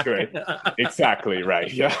the track. Exactly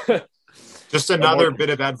right. Yeah. Just another bit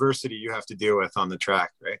of adversity you have to deal with on the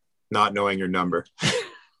track, right? Not knowing your number.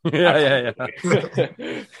 Yeah.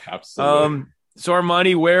 Absolutely. So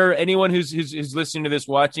Armani, where anyone who's listening to this,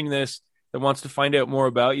 watching this, that wants to find out more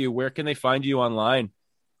about you, where can they find you online?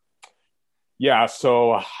 Yeah,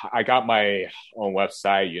 so I got my own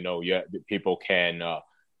website. People can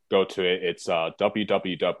go to it. It's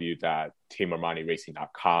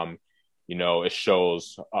www.teamarmaniracing.com. It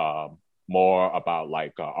shows more about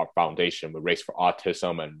like our foundation with Race for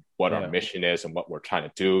Autism and what our mission is and what we're trying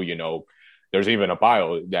to do. There's even a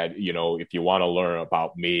bio that, if you want to learn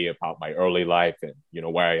about me, about my early life and,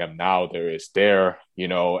 where I am now, there is there,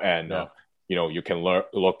 and you can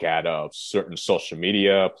look at certain social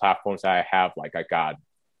media platforms that I have. Like I got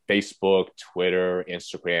Facebook, Twitter,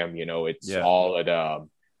 Instagram, it's all at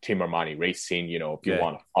Team Armani Racing, if you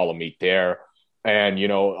want to follow me there. And,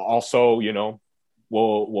 also,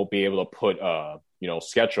 we'll be able to put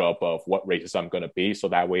schedule up of what races I'm going to be, so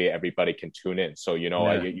that way everybody can tune in. So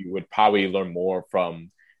you would probably learn more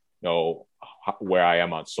from where I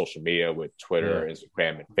am on social media with Twitter,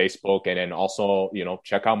 Instagram, and Facebook, and then also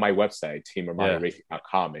check out my website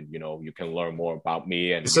teamarmaniracing.com, and you can learn more about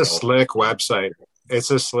me. And it's a slick website.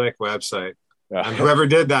 And whoever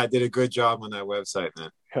did that did a good job on that website,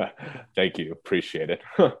 man. Thank you, appreciate it.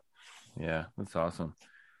 Yeah, that's awesome.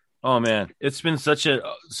 Oh man, it's been such a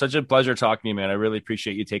pleasure talking to you, man. I really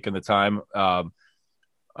appreciate you taking the time.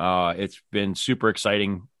 It's been super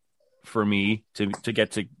exciting for me to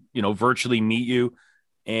get to, virtually meet you.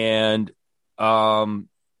 And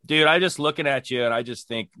dude, I just looking at you and I just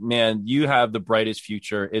think, man, you have the brightest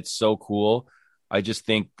future. It's so cool. I just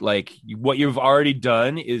think like what you've already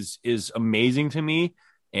done is amazing to me.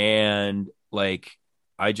 And like,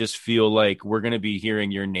 I just feel like we're going to be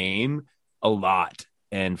hearing your name a lot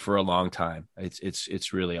and for a long time.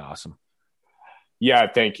 It's really awesome.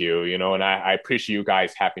 Yeah, thank you. And I appreciate you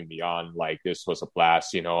guys having me on. Like, this was a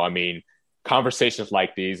blast. I mean, conversations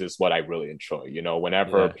like these is what I really enjoy.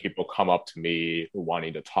 Whenever people come up to me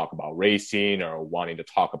wanting to talk about racing or wanting to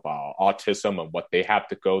talk about autism and what they have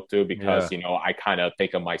to go through, because, I kind of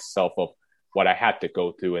think of myself of what I had to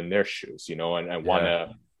go through in their shoes, and want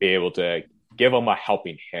to be able to give them a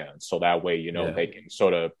helping hand. So that way, they can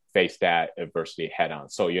sort of face that adversity head on.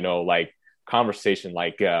 So, like conversation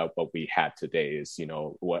like what we had today is,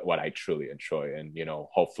 what I truly enjoy. And,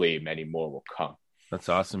 hopefully many more will come. That's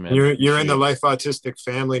awesome, man. You're in the Life Autistic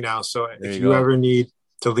family now. So if you ever need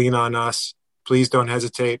to lean on us, please don't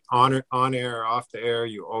hesitate. On air or off the air,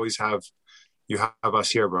 you have us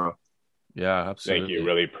here, bro. Yeah, absolutely. Thank you.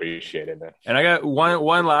 Really appreciate it, man. And I got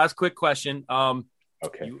one last quick question.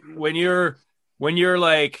 Okay. When you're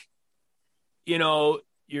like,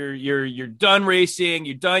 you're done racing,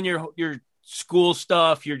 you're done your school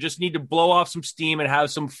stuff, you just need to blow off some steam and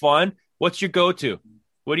have some fun. What's your go-to?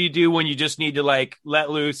 What do you do when you just need to like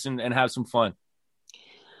let loose and have some fun?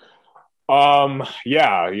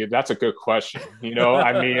 Yeah, that's a good question.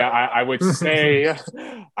 I mean, I would say,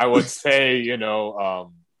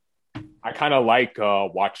 I kind of like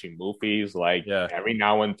watching movies, like every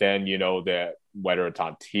now and then, that whether it's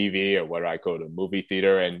on TV or whether I go to movie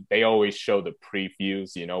theater, and they always show the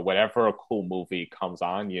previews, whenever a cool movie comes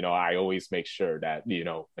on, I always make sure that,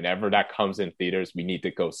 whenever that comes in theaters, we need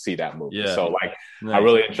to go see that movie. Yeah. So like, Nice. I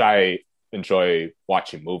really enjoy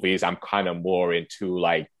watching movies. I'm kind of more into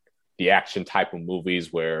like the action type of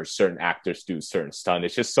movies where certain actors do certain stunts.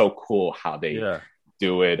 It's just so cool how they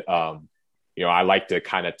do it. I like to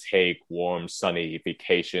kind of take warm, sunny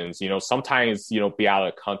vacations, sometimes, be out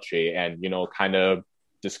of the country and, kind of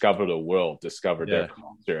discover the world, discover their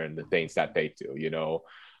culture and the things that they do,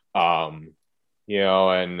 I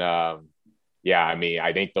mean,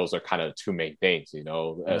 I think those are kind of the two main things,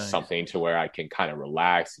 Nice. Something to where I can kind of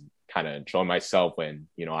relax and kind of enjoy myself when,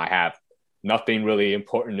 I have nothing really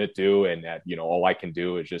important to do. And that, all I can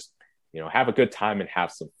do is just, have a good time and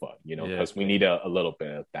have some fun, because we need a little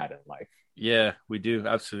bit of that in life. Yeah, we do.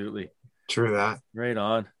 Absolutely. True that. Right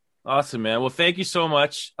on. Awesome, man. Well, thank you so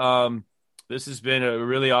much. This has been a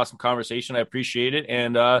really awesome conversation. I appreciate it.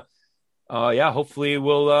 And hopefully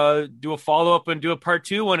we'll do a follow-up and do a part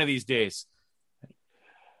 2 one of these days.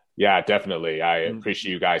 Yeah, definitely. I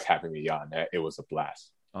appreciate you guys having me on. It was a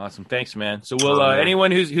blast. Awesome. Thanks, man. So we'll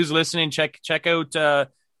anyone who's listening, check out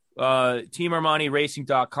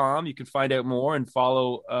teamarmaniracing.com. You can find out more and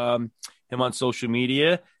follow him on social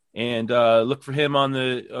media. And look for him on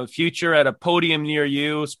the future at a podium near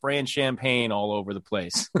you, spraying champagne all over the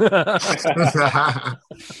place.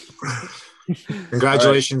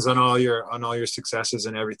 Congratulations on all your successes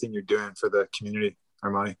and everything you're doing for the community,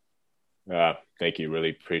 Armani. Thank you. Really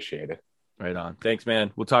appreciate it. Right on. Thanks,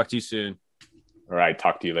 man. We'll talk to you soon. All right.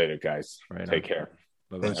 Talk to you later, guys. Right Take on. care.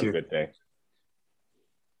 Bye-bye. Thank you. Have a good day.